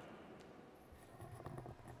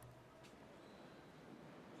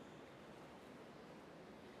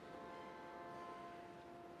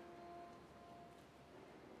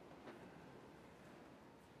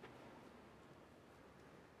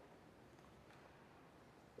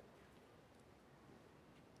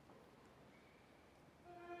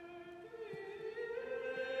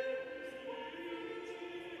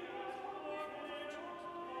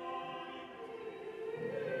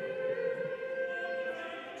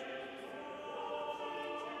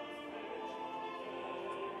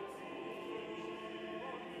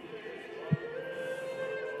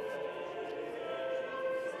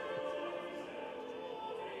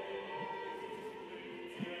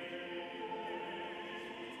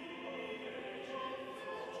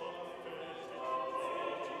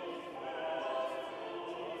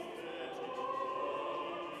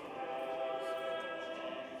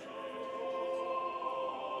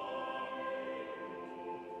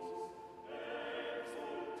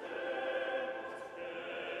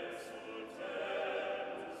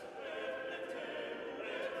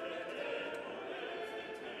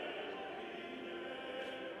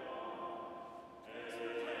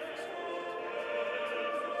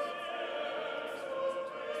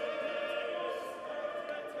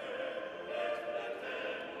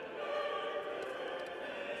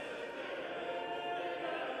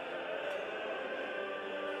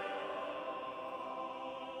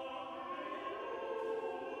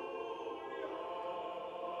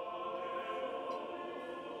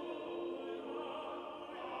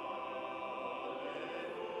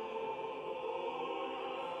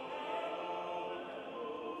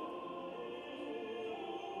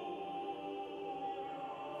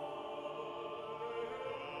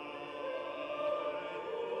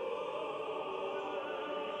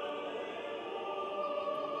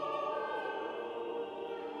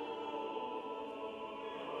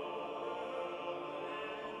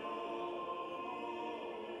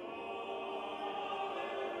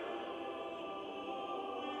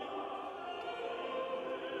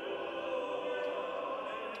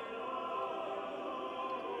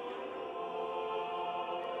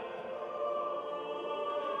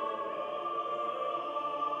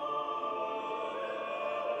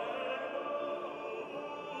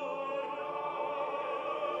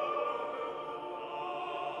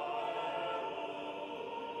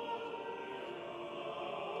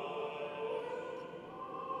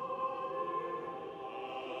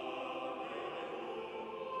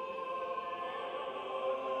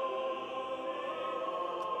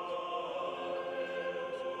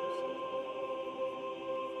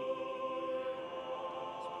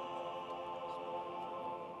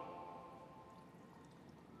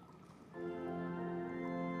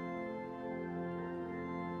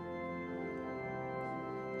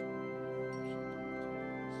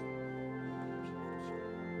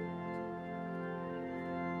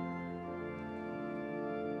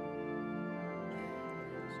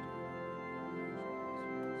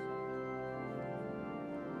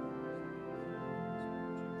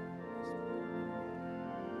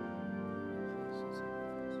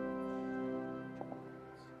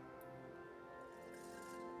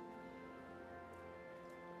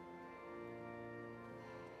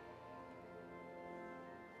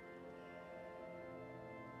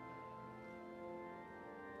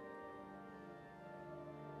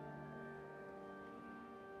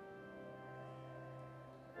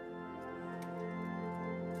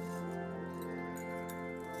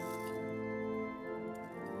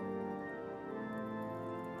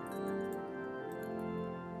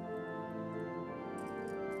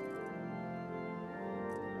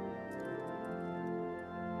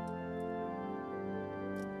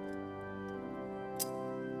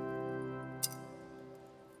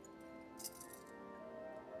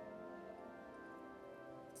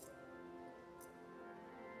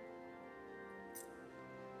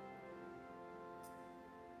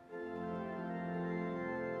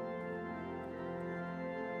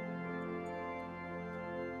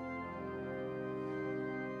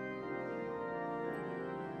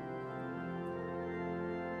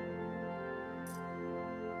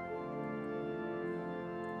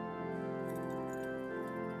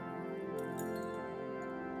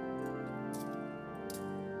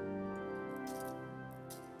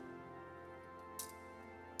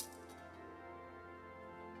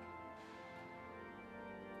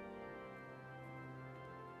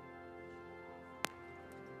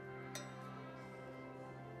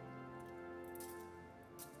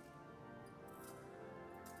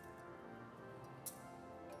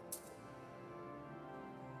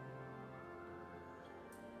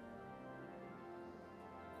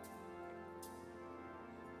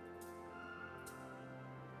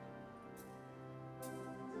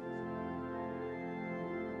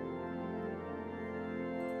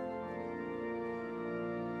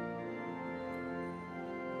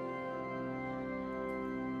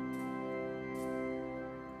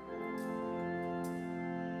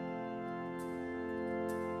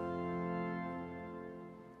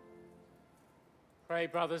 Pray,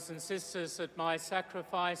 brothers and sisters, that my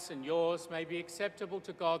sacrifice and yours may be acceptable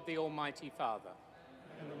to God, the Almighty Father.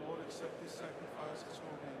 And the Lord accept this sacrifice at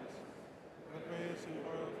your hands, for the praise and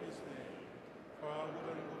glory of his name, for our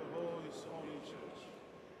good and good of all his holy church.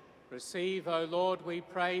 Receive, O Lord, we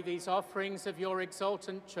pray, these offerings of your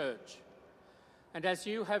exultant church, and as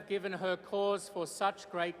you have given her cause for such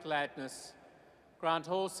great gladness, grant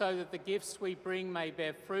also that the gifts we bring may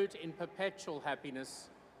bear fruit in perpetual happiness,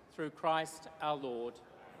 through Christ our Lord.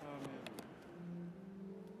 Amen.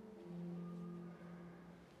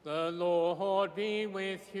 The Lord be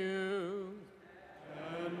with you.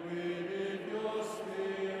 And with your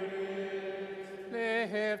spirit,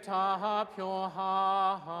 Lift up your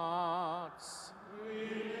hearts. we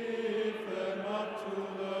lift them up to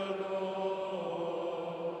the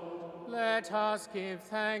Lord. Let us give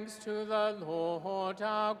thanks to the Lord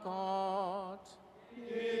our God.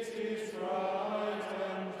 It is right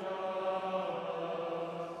and just.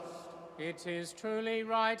 It is truly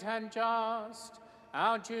right and just,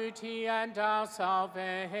 our duty and our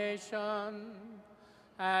salvation,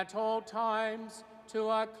 at all times to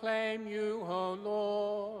acclaim you, O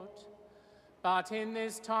Lord, but in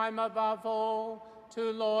this time above all,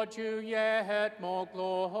 to laud you yet more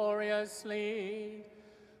gloriously,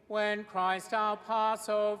 when Christ our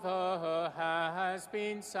Passover has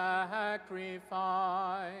been sacrificed.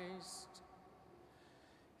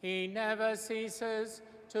 He never ceases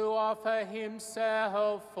to offer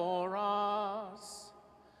himself for us,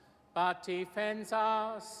 but defends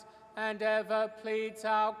us and ever pleads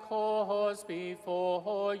our cause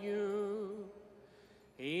before you.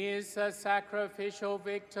 He is the sacrificial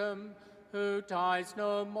victim who dies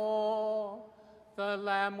no more, the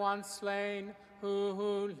Lamb once slain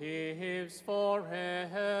who lives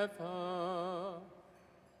forever.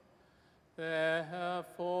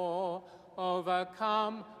 Therefore,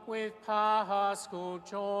 overcome with paschal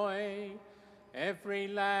joy, every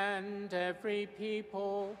land, every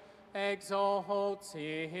people exalts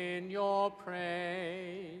in your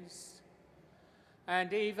praise.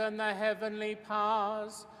 And even the heavenly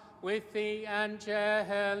powers with the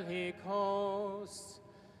angelic hosts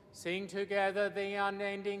sing together the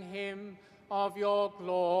unending hymn of your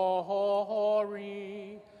glory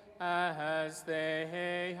as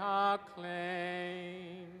they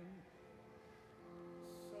acclaim.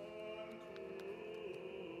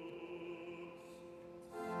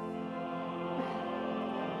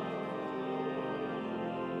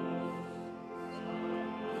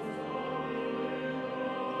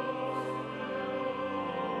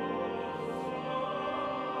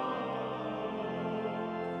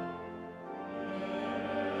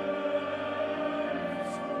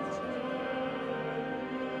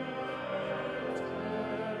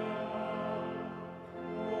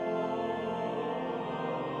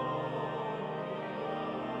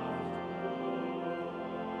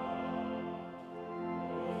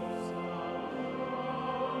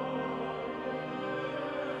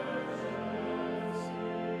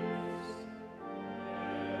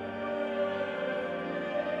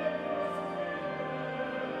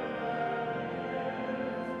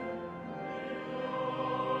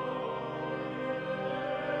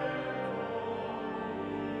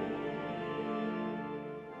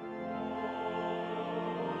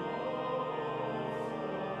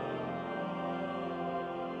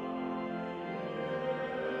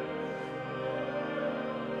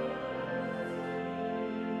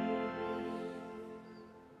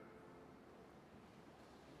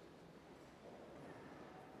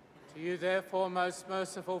 To you, therefore, most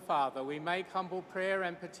merciful Father, we make humble prayer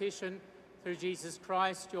and petition through Jesus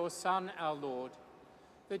Christ, your Son, our Lord,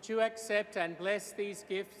 that you accept and bless these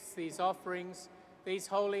gifts, these offerings, these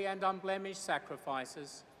holy and unblemished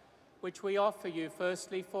sacrifices, which we offer you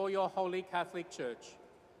firstly for your holy Catholic Church.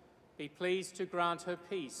 Be pleased to grant her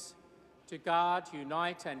peace, to guard,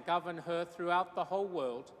 unite, and govern her throughout the whole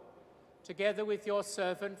world, together with your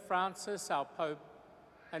servant Francis, our Pope,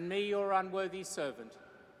 and me, your unworthy servant,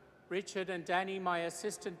 Richard and Danny, my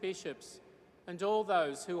assistant bishops, and all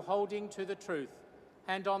those who, holding to the truth,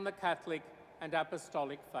 hand on the Catholic and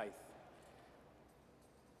apostolic faith.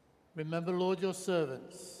 Remember, Lord, your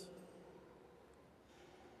servants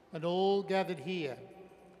and all gathered here,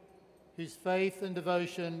 whose faith and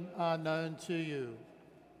devotion are known to you.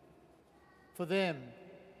 For them,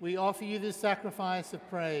 we offer you this sacrifice of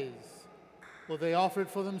praise, or they offer it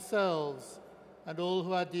for themselves and all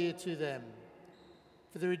who are dear to them,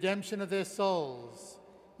 for the redemption of their souls,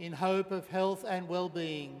 in hope of health and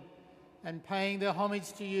well-being, and paying their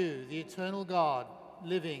homage to you, the eternal God,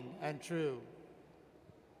 living and true.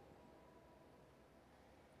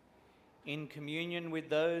 In communion with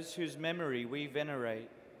those whose memory we venerate,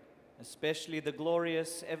 especially the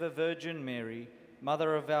glorious ever-Virgin Mary,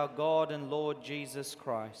 Mother of our God and Lord Jesus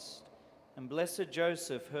Christ, and blessed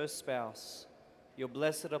Joseph, her spouse, your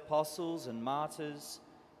blessed apostles and martyrs,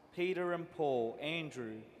 Peter and Paul,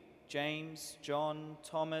 Andrew, James, John,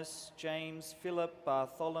 Thomas, James, Philip,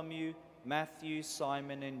 Bartholomew, Matthew,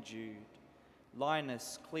 Simon, and Jude,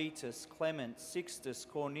 Linus, Cletus, Clement, Sixtus,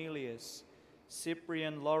 Cornelius,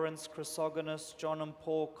 Cyprian, Lawrence, Chrysogonus, John and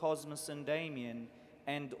Paul, Cosmas and Damian,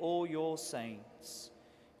 and all your saints.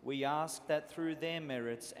 We ask that through their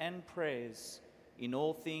merits and prayers, in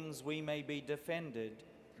all things we may be defended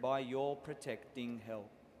by your protecting help.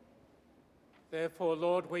 Therefore,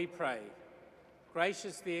 Lord, we pray,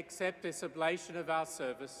 graciously accept this oblation of our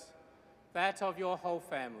service, that of your whole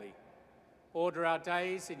family. Order our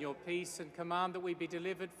days in your peace and command that we be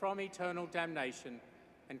delivered from eternal damnation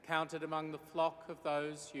and counted among the flock of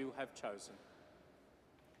those you have chosen.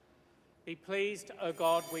 Be pleased, O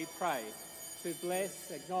God, we pray, to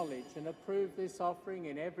bless, acknowledge, and approve this offering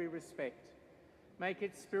in every respect. Make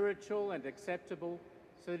it spiritual and acceptable,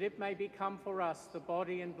 so that it may become for us the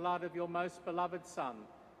body and blood of your most beloved Son,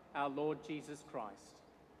 our Lord Jesus Christ.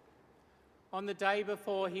 On the day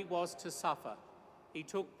before he was to suffer, he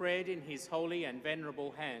took bread in his holy and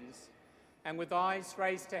venerable hands, and with eyes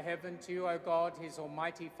raised to heaven to you, O God, his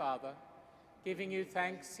almighty Father, giving you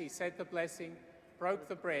thanks, he said the blessing, broke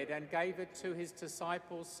the bread, and gave it to his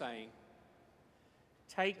disciples, saying,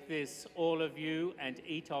 "Take this, all of you, and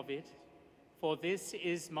eat of it, for this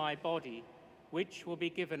is my body, which will be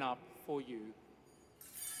given up for you."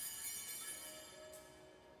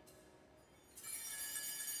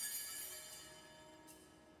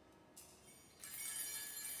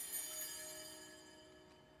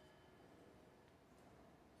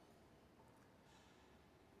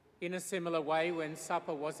 In a similar way, when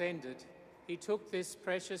supper was ended, he took this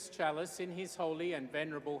precious chalice in his holy and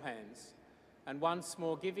venerable hands, and once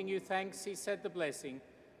more giving you thanks, he said the blessing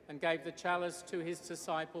and gave the chalice to his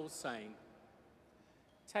disciples, saying,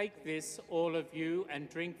 "Take this, all of you, and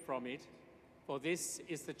drink from it, for this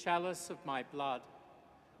is the chalice of my blood,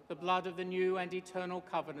 the blood of the new and eternal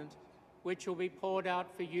covenant, which will be poured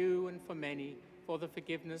out for you and for many for the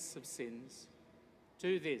forgiveness of sins.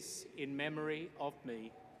 Do this in memory of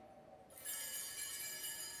me."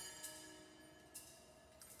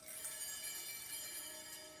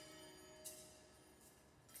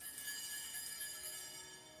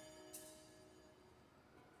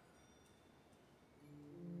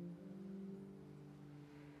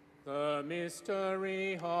 The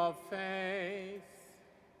mystery of faith.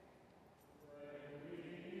 When we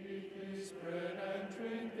eat this bread and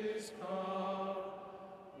drink this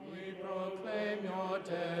cup, we proclaim your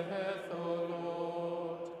death, O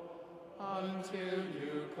Lord, until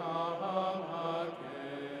you come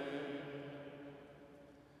again.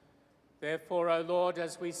 Therefore, O Lord,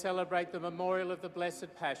 as we celebrate the memorial of the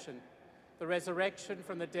Blessed Passion, the resurrection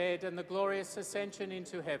from the dead, and the glorious ascension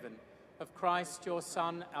into heaven of Christ, your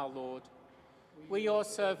Son, our Lord, we, your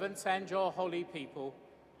servants and your holy people,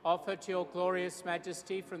 offer to your glorious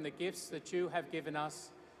majesty from the gifts that you have given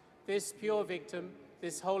us, this pure victim,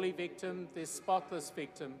 this holy victim, this spotless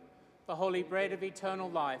victim, the holy bread of eternal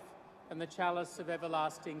life, and the chalice of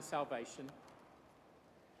everlasting salvation.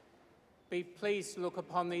 Be pleased to look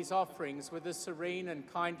upon these offerings with a serene and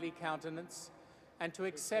kindly countenance, and to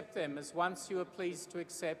accept them as once you were pleased to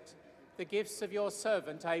accept the gifts of your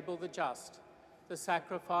servant Abel the just, the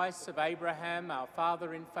sacrifice of Abraham, our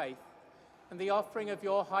father in faith, and the offering of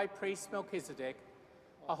your high priest Melchizedek,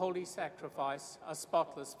 a holy sacrifice, a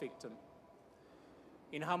spotless victim.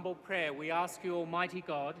 In humble prayer, we ask you, Almighty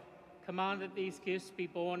God, command that these gifts be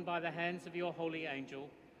borne by the hands of your holy angel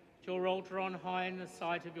to your altar on high in the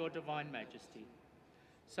sight of your divine majesty,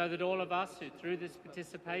 so that all of us who through this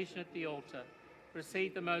participation at the altar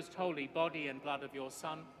receive the most holy body and blood of your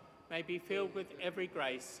Son may be filled with every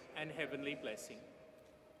grace and heavenly blessing.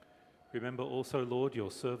 Remember also, Lord,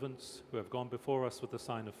 your servants who have gone before us with the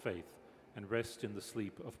sign of faith, and rest in the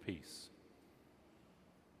sleep of peace.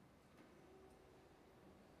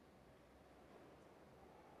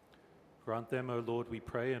 Grant them, O Lord, we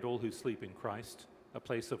pray, and all who sleep in Christ, a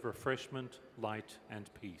place of refreshment, light, and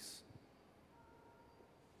peace.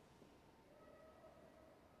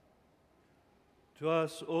 To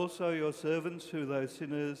us also, your servants, who, though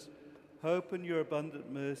sinners, hope in your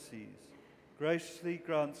abundant mercies, graciously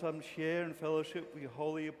grant some share and fellowship with your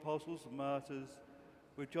holy apostles and martyrs,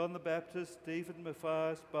 with John the Baptist, Stephen,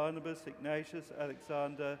 Matthias, Barnabas, Ignatius,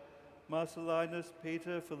 Alexander, Marcellinus,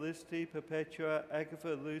 Peter, Felicity, Perpetua,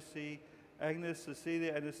 Agatha, Lucy, Agnes,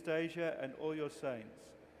 Cecilia, Anastasia, and all your saints,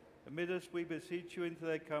 Admit us, we beseech you, into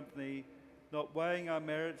their company, not weighing our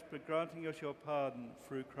merits, but granting us your pardon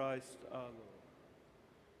through Christ our Lord.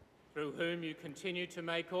 Through whom you continue to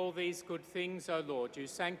make all these good things, O Lord, you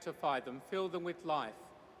sanctify them, fill them with life,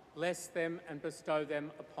 bless them and bestow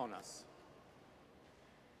them upon us.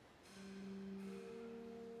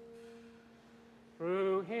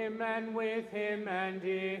 Through him and with him and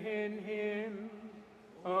in him,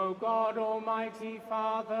 O God, Almighty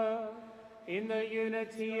Father, in the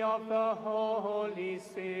unity of the Holy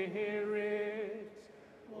Spirit,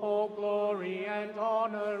 all glory and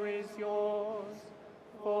honor is yours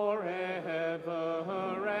forever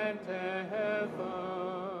and ever.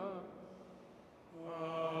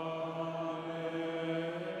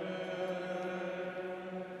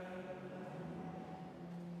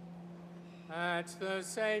 At the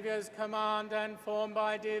Saviour's command and formed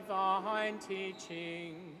by divine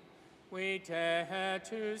teaching, we dare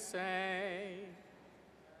to say,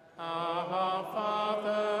 Our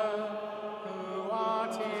Father, who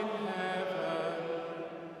art in heaven,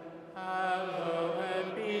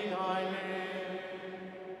 hallowed be thy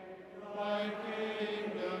name. Thy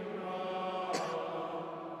kingdom come,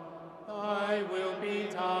 thy will be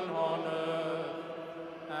done on earth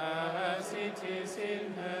as it is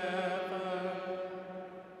in heaven.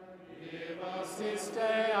 Give us this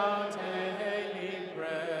day our daily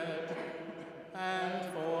bread, and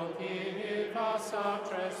forgive us our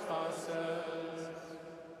trespasses,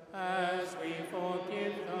 as we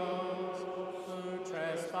forgive those who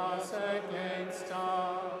trespass against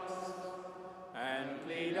us. And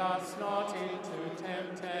lead us not into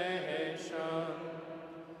temptation,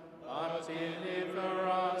 but deliver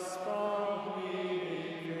us from evil.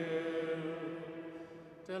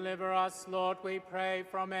 Deliver us, Lord, we pray,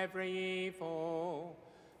 from every evil.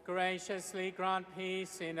 Graciously grant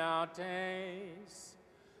peace in our days,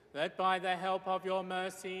 that by the help of your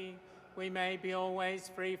mercy we may be always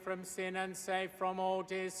free from sin and safe from all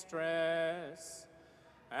distress,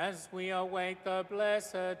 as we await the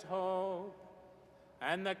blessed hope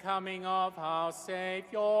and the coming of our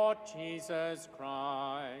Saviour, Jesus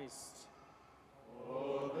Christ.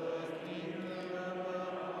 For the kingdom and the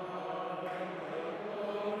power and the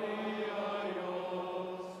glory are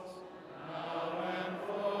yours, now and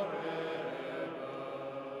forever.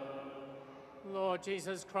 Lord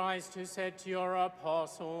Jesus Christ, who said to your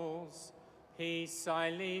apostles, Peace I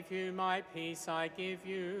leave you, my peace I give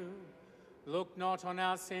you, look not on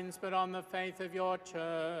our sins, but on the faith of your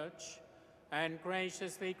church, and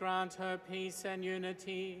graciously grant her peace and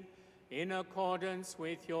unity in accordance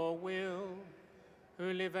with your will,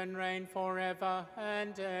 who live and reign forever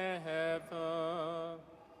and ever.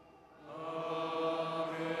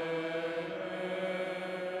 Amen.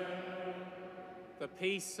 The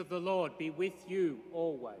peace of the Lord be with you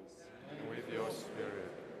always. And with your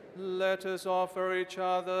spirit. Let us offer each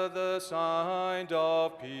other the sign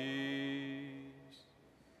of peace.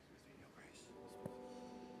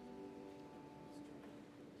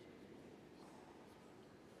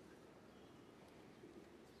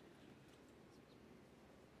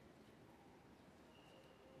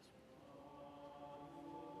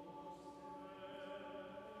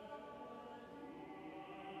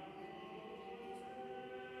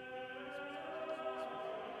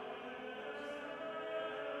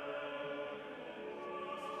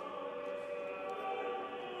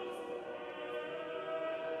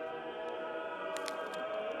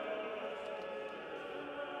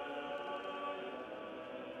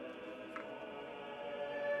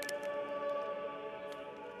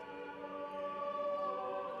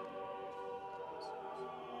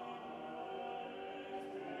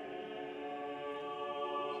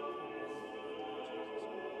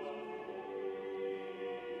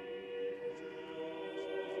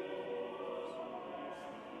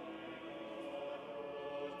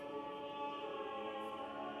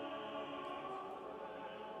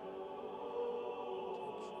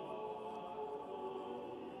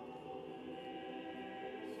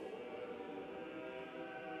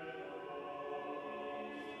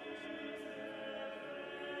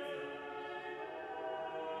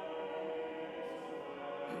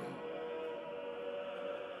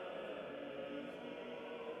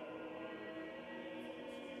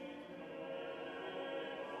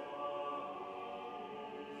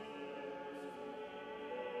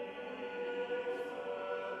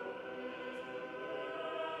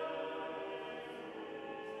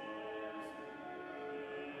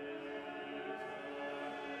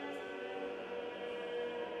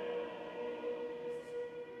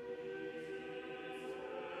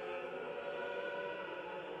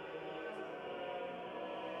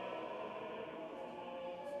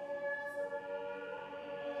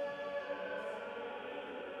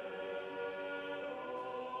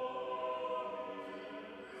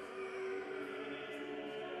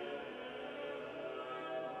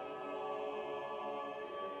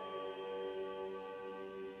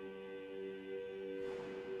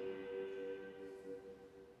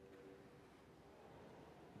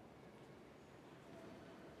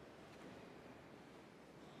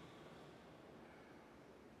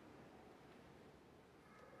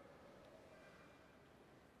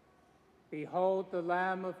 Behold the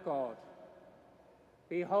Lamb of God.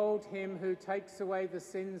 Behold him who takes away the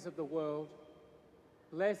sins of the world.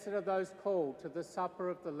 Blessed are those called to the supper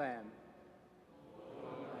of the Lamb.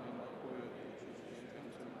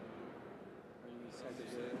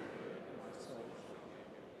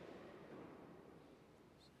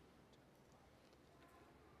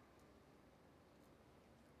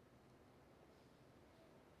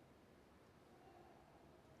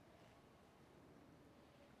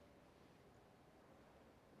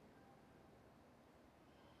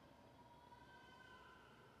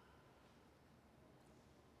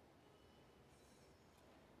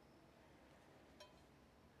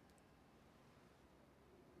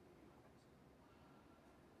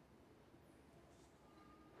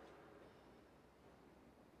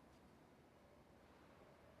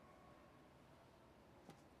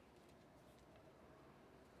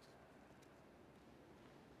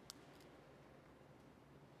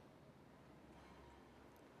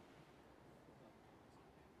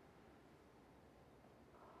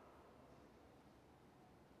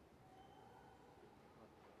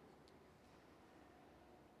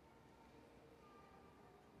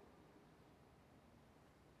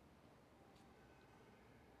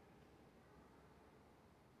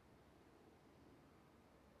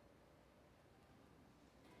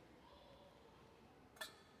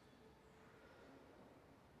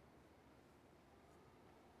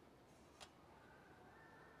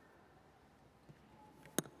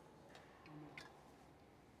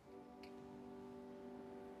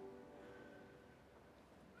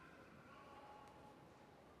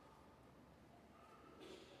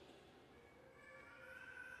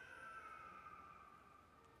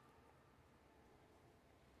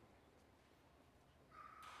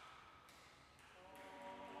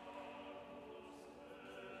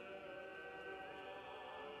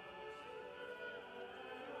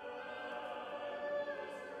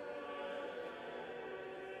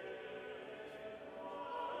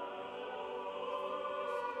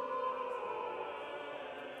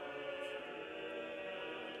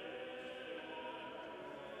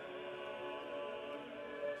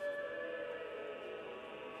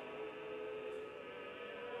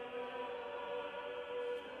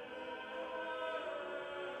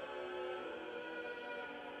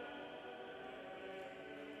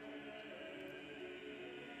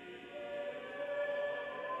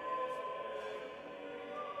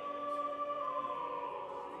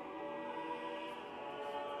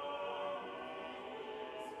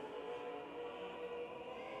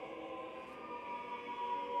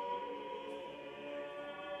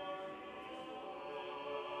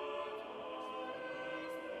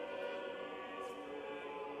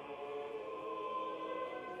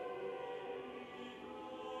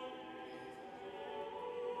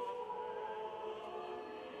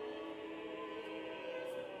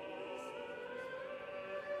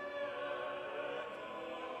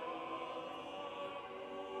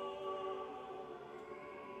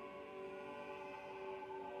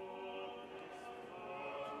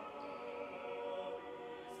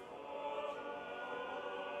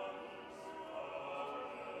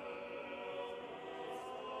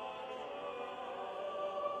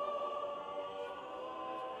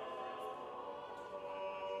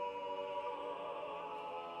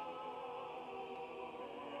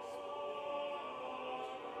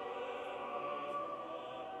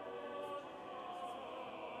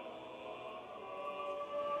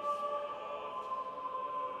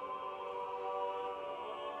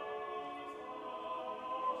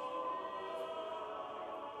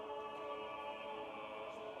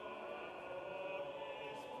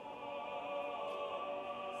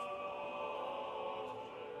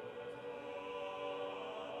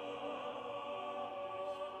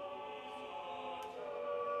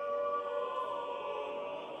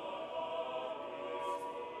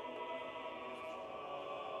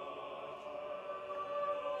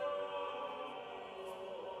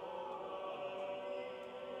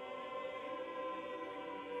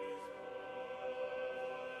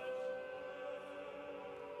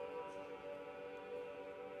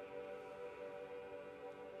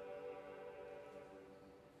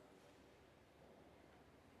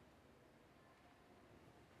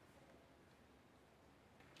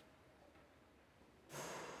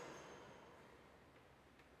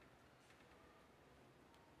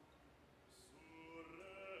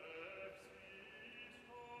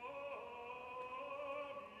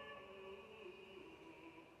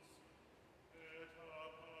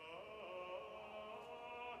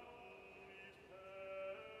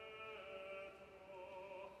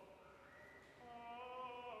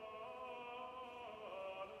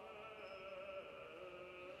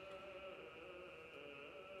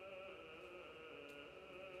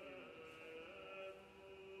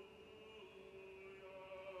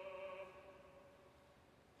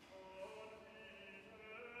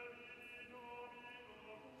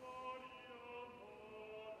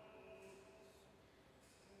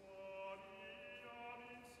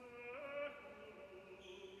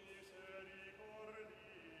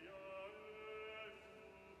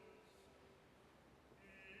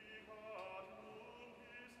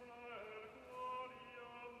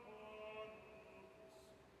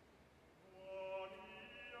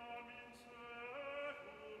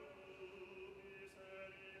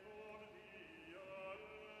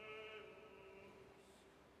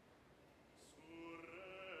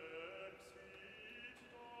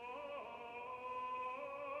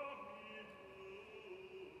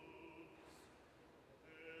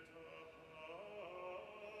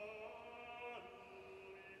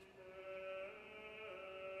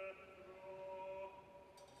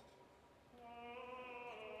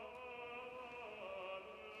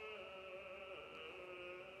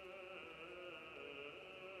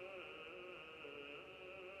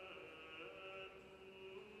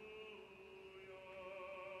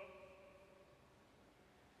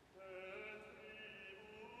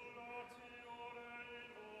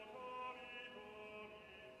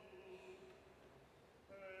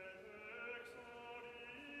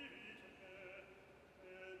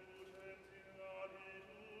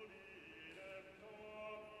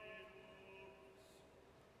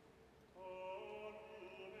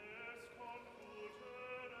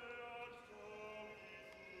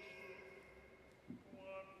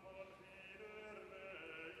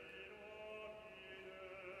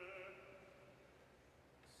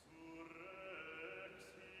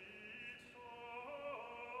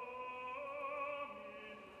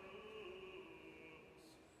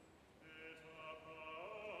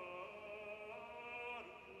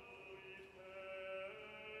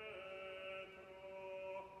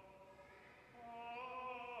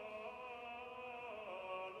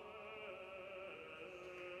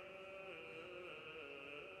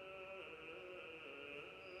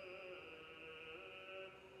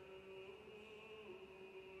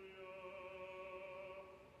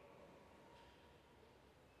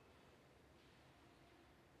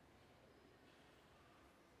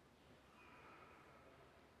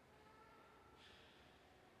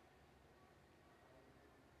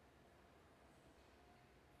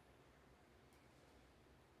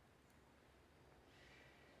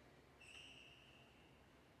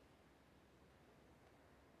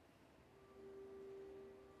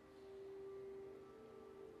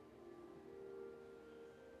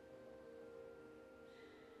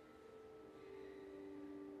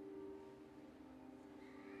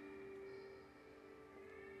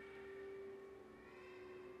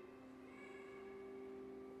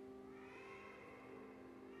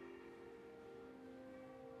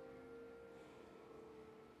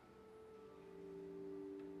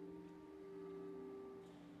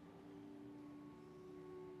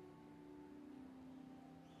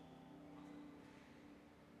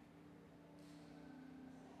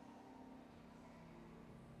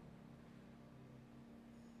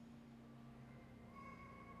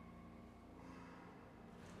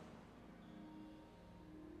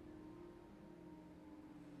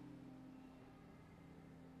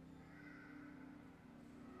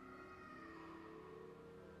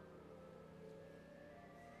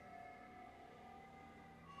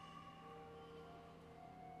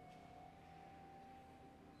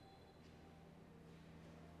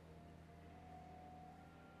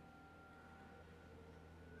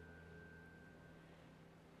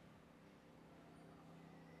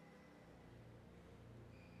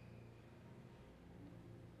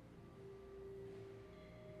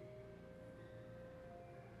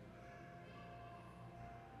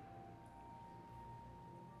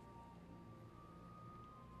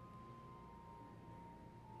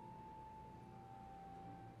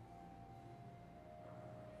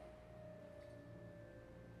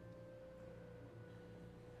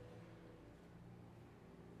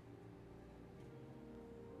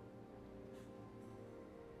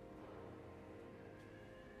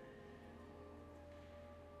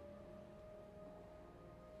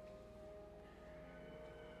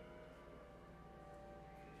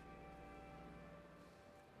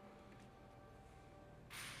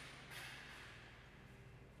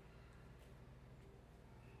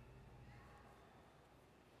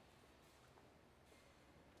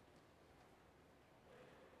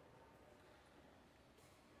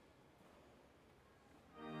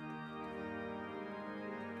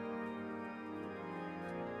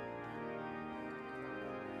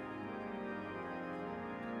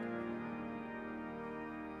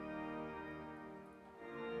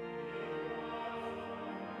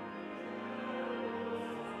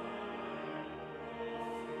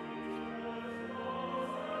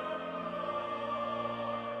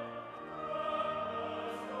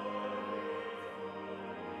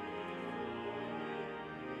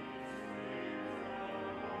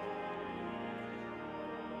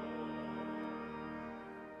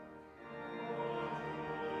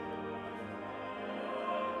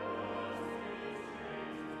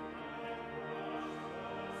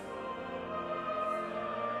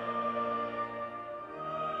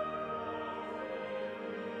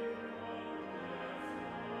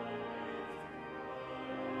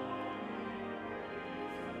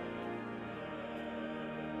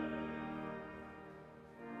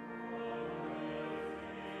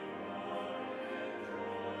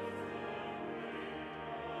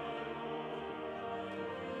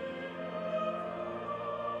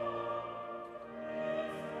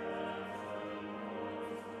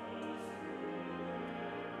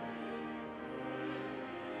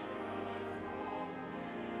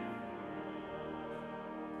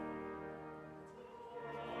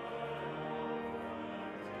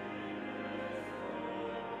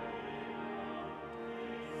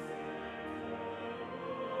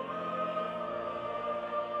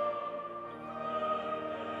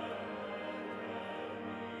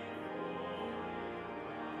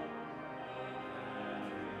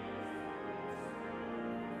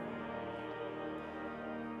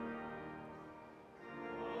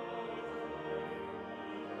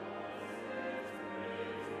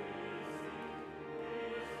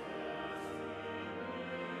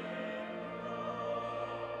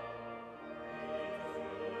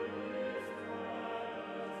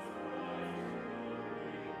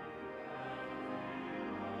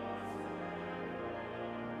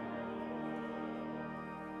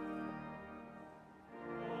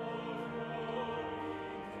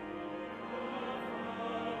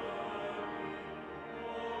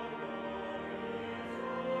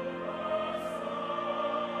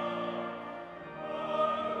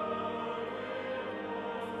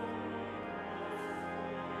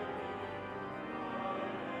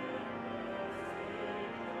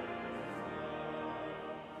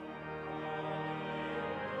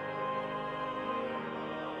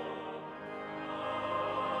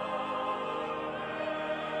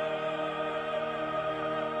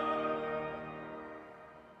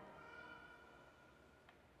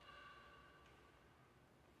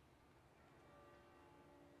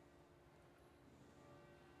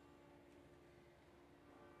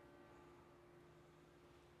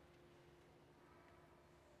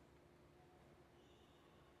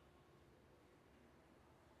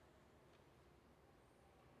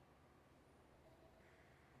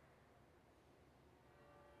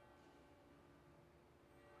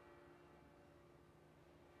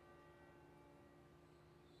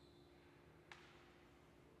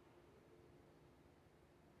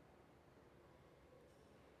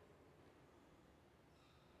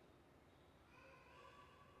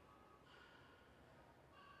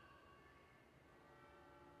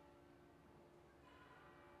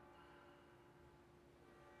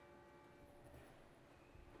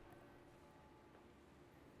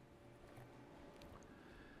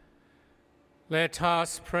 Let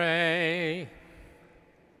us pray.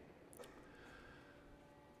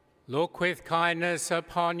 Look with kindness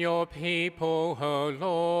upon your people, O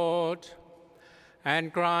Lord,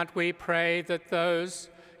 and grant, we pray, that those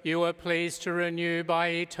you are pleased to renew by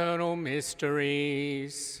eternal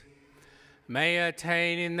mysteries may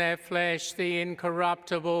attain in their flesh the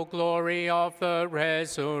incorruptible glory of the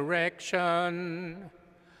resurrection.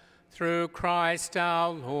 Through Christ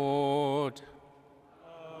our Lord.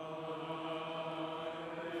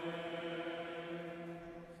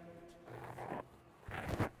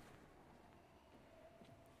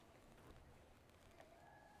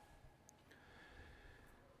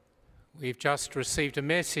 We've just received a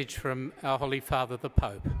message from our Holy Father, the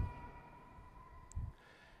Pope.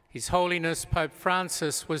 His Holiness Pope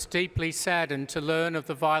Francis was deeply saddened to learn of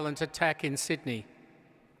the violent attack in Sydney,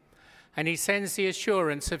 and he sends the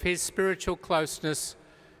assurance of his spiritual closeness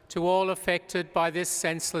to all affected by this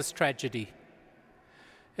senseless tragedy,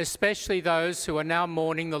 especially those who are now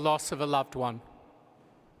mourning the loss of a loved one.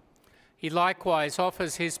 He likewise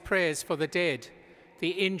offers his prayers for the dead, the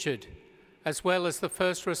injured, as well as the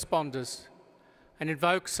first responders, and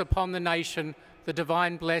invokes upon the nation the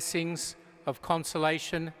divine blessings of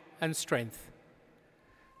consolation and strength.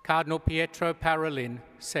 Cardinal Pietro Parolin,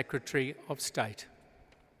 Secretary of State.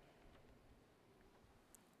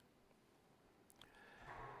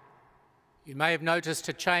 You may have noticed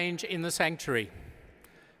a change in the sanctuary.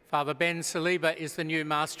 Father Ben Saliba is the new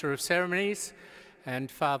Master of Ceremonies, and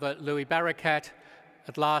Father Louis Barakat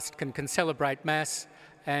at last can celebrate Mass,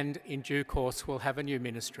 and in due course will have a new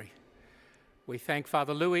ministry. We thank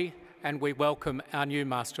Father Louis and we welcome our new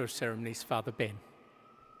Master of Ceremonies, Father Ben.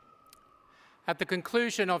 At the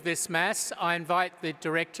conclusion of this Mass, I invite the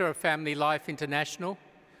Director of Family Life International,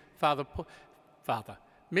 Mr.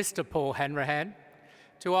 Paul Hanrahan,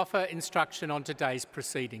 to offer instruction on today's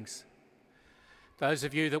proceedings. Those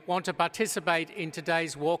of you that want to participate in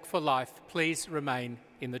today's Walk for Life, please remain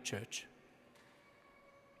in the church.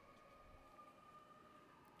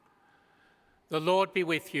 The Lord be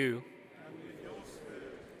with you. And with your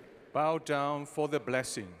spirit. Bow down for the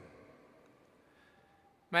blessing.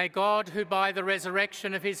 May God, who by the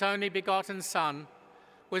resurrection of his only begotten Son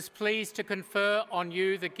was pleased to confer on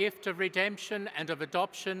you the gift of redemption and of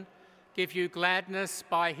adoption, give you gladness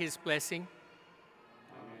by his blessing.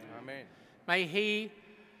 Amen. May he,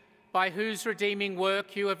 by whose redeeming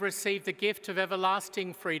work you have received the gift of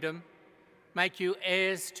everlasting freedom, make you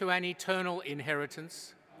heirs to an eternal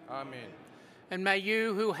inheritance. Amen. And may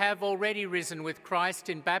you, who have already risen with Christ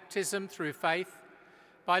in baptism through faith,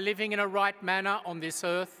 by living in a right manner on this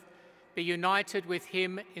earth, be united with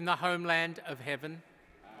him in the homeland of heaven.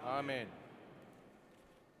 Amen.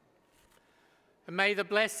 And may the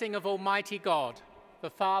blessing of Almighty God, the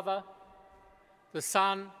Father, the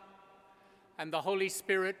Son, and the Holy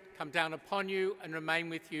Spirit come down upon you and remain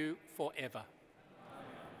with you forever.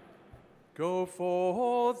 Go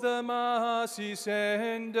forth, the mercy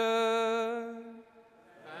sender.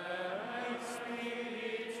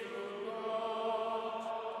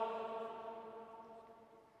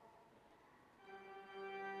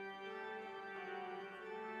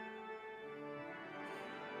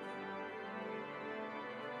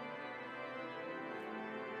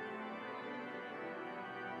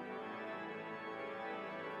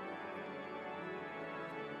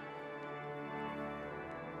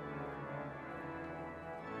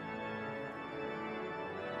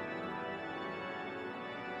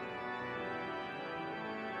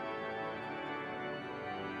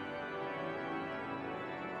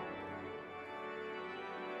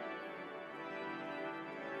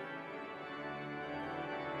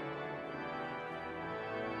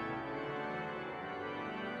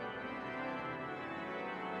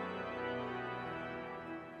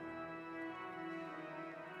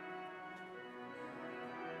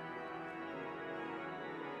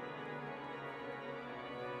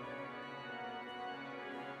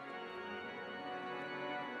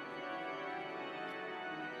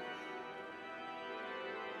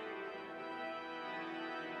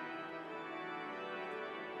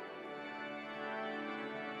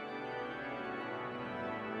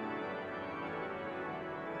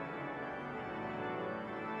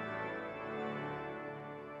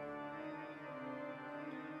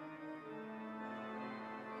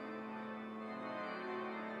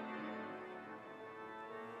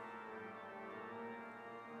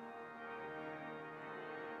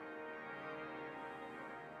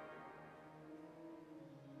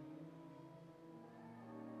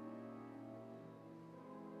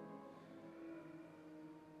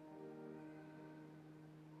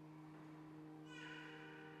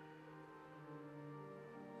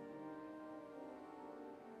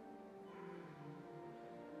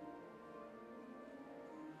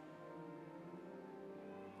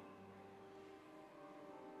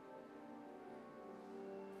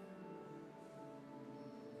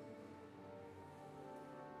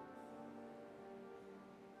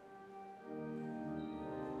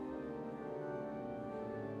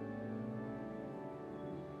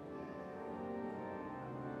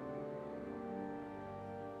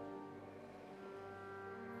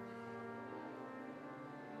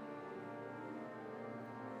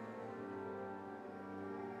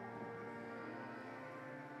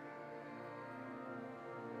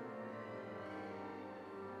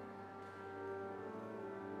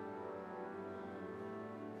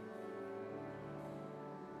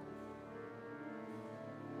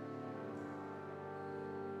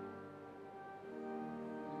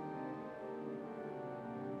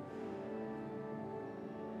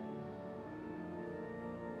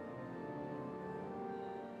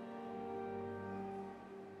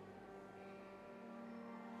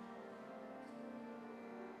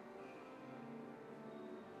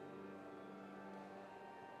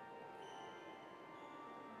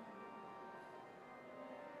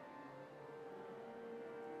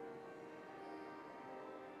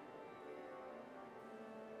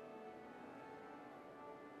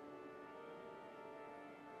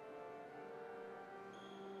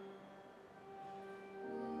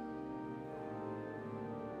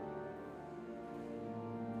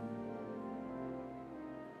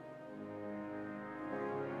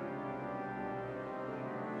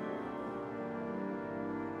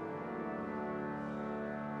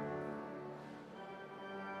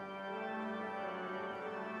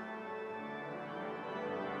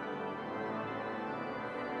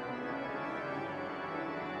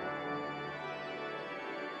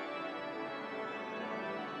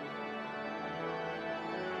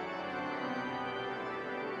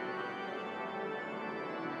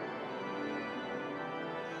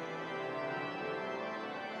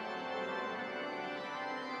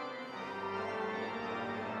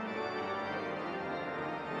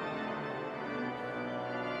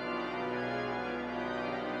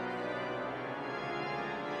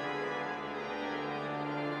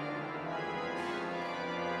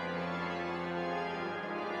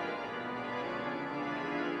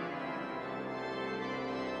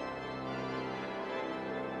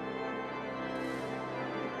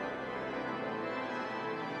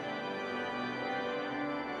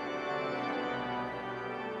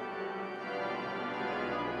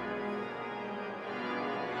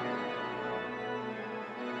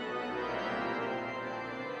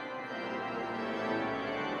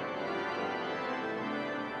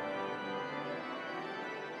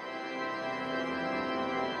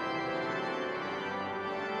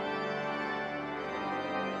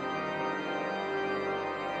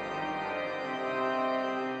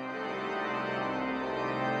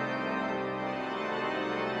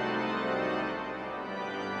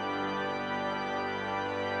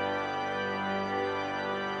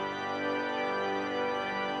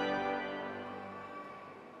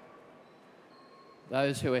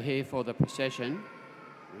 Those who are here for the procession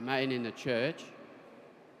remain in the church.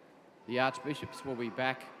 The Archbishops will be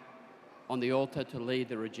back on the altar to lead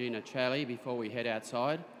the Regina Caeli before we head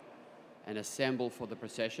outside and assemble for the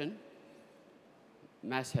procession.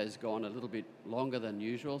 Mass has gone a little bit longer than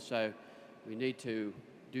usual, so we need to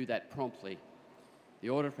do that promptly. The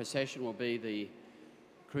order of procession will be the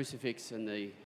crucifix and the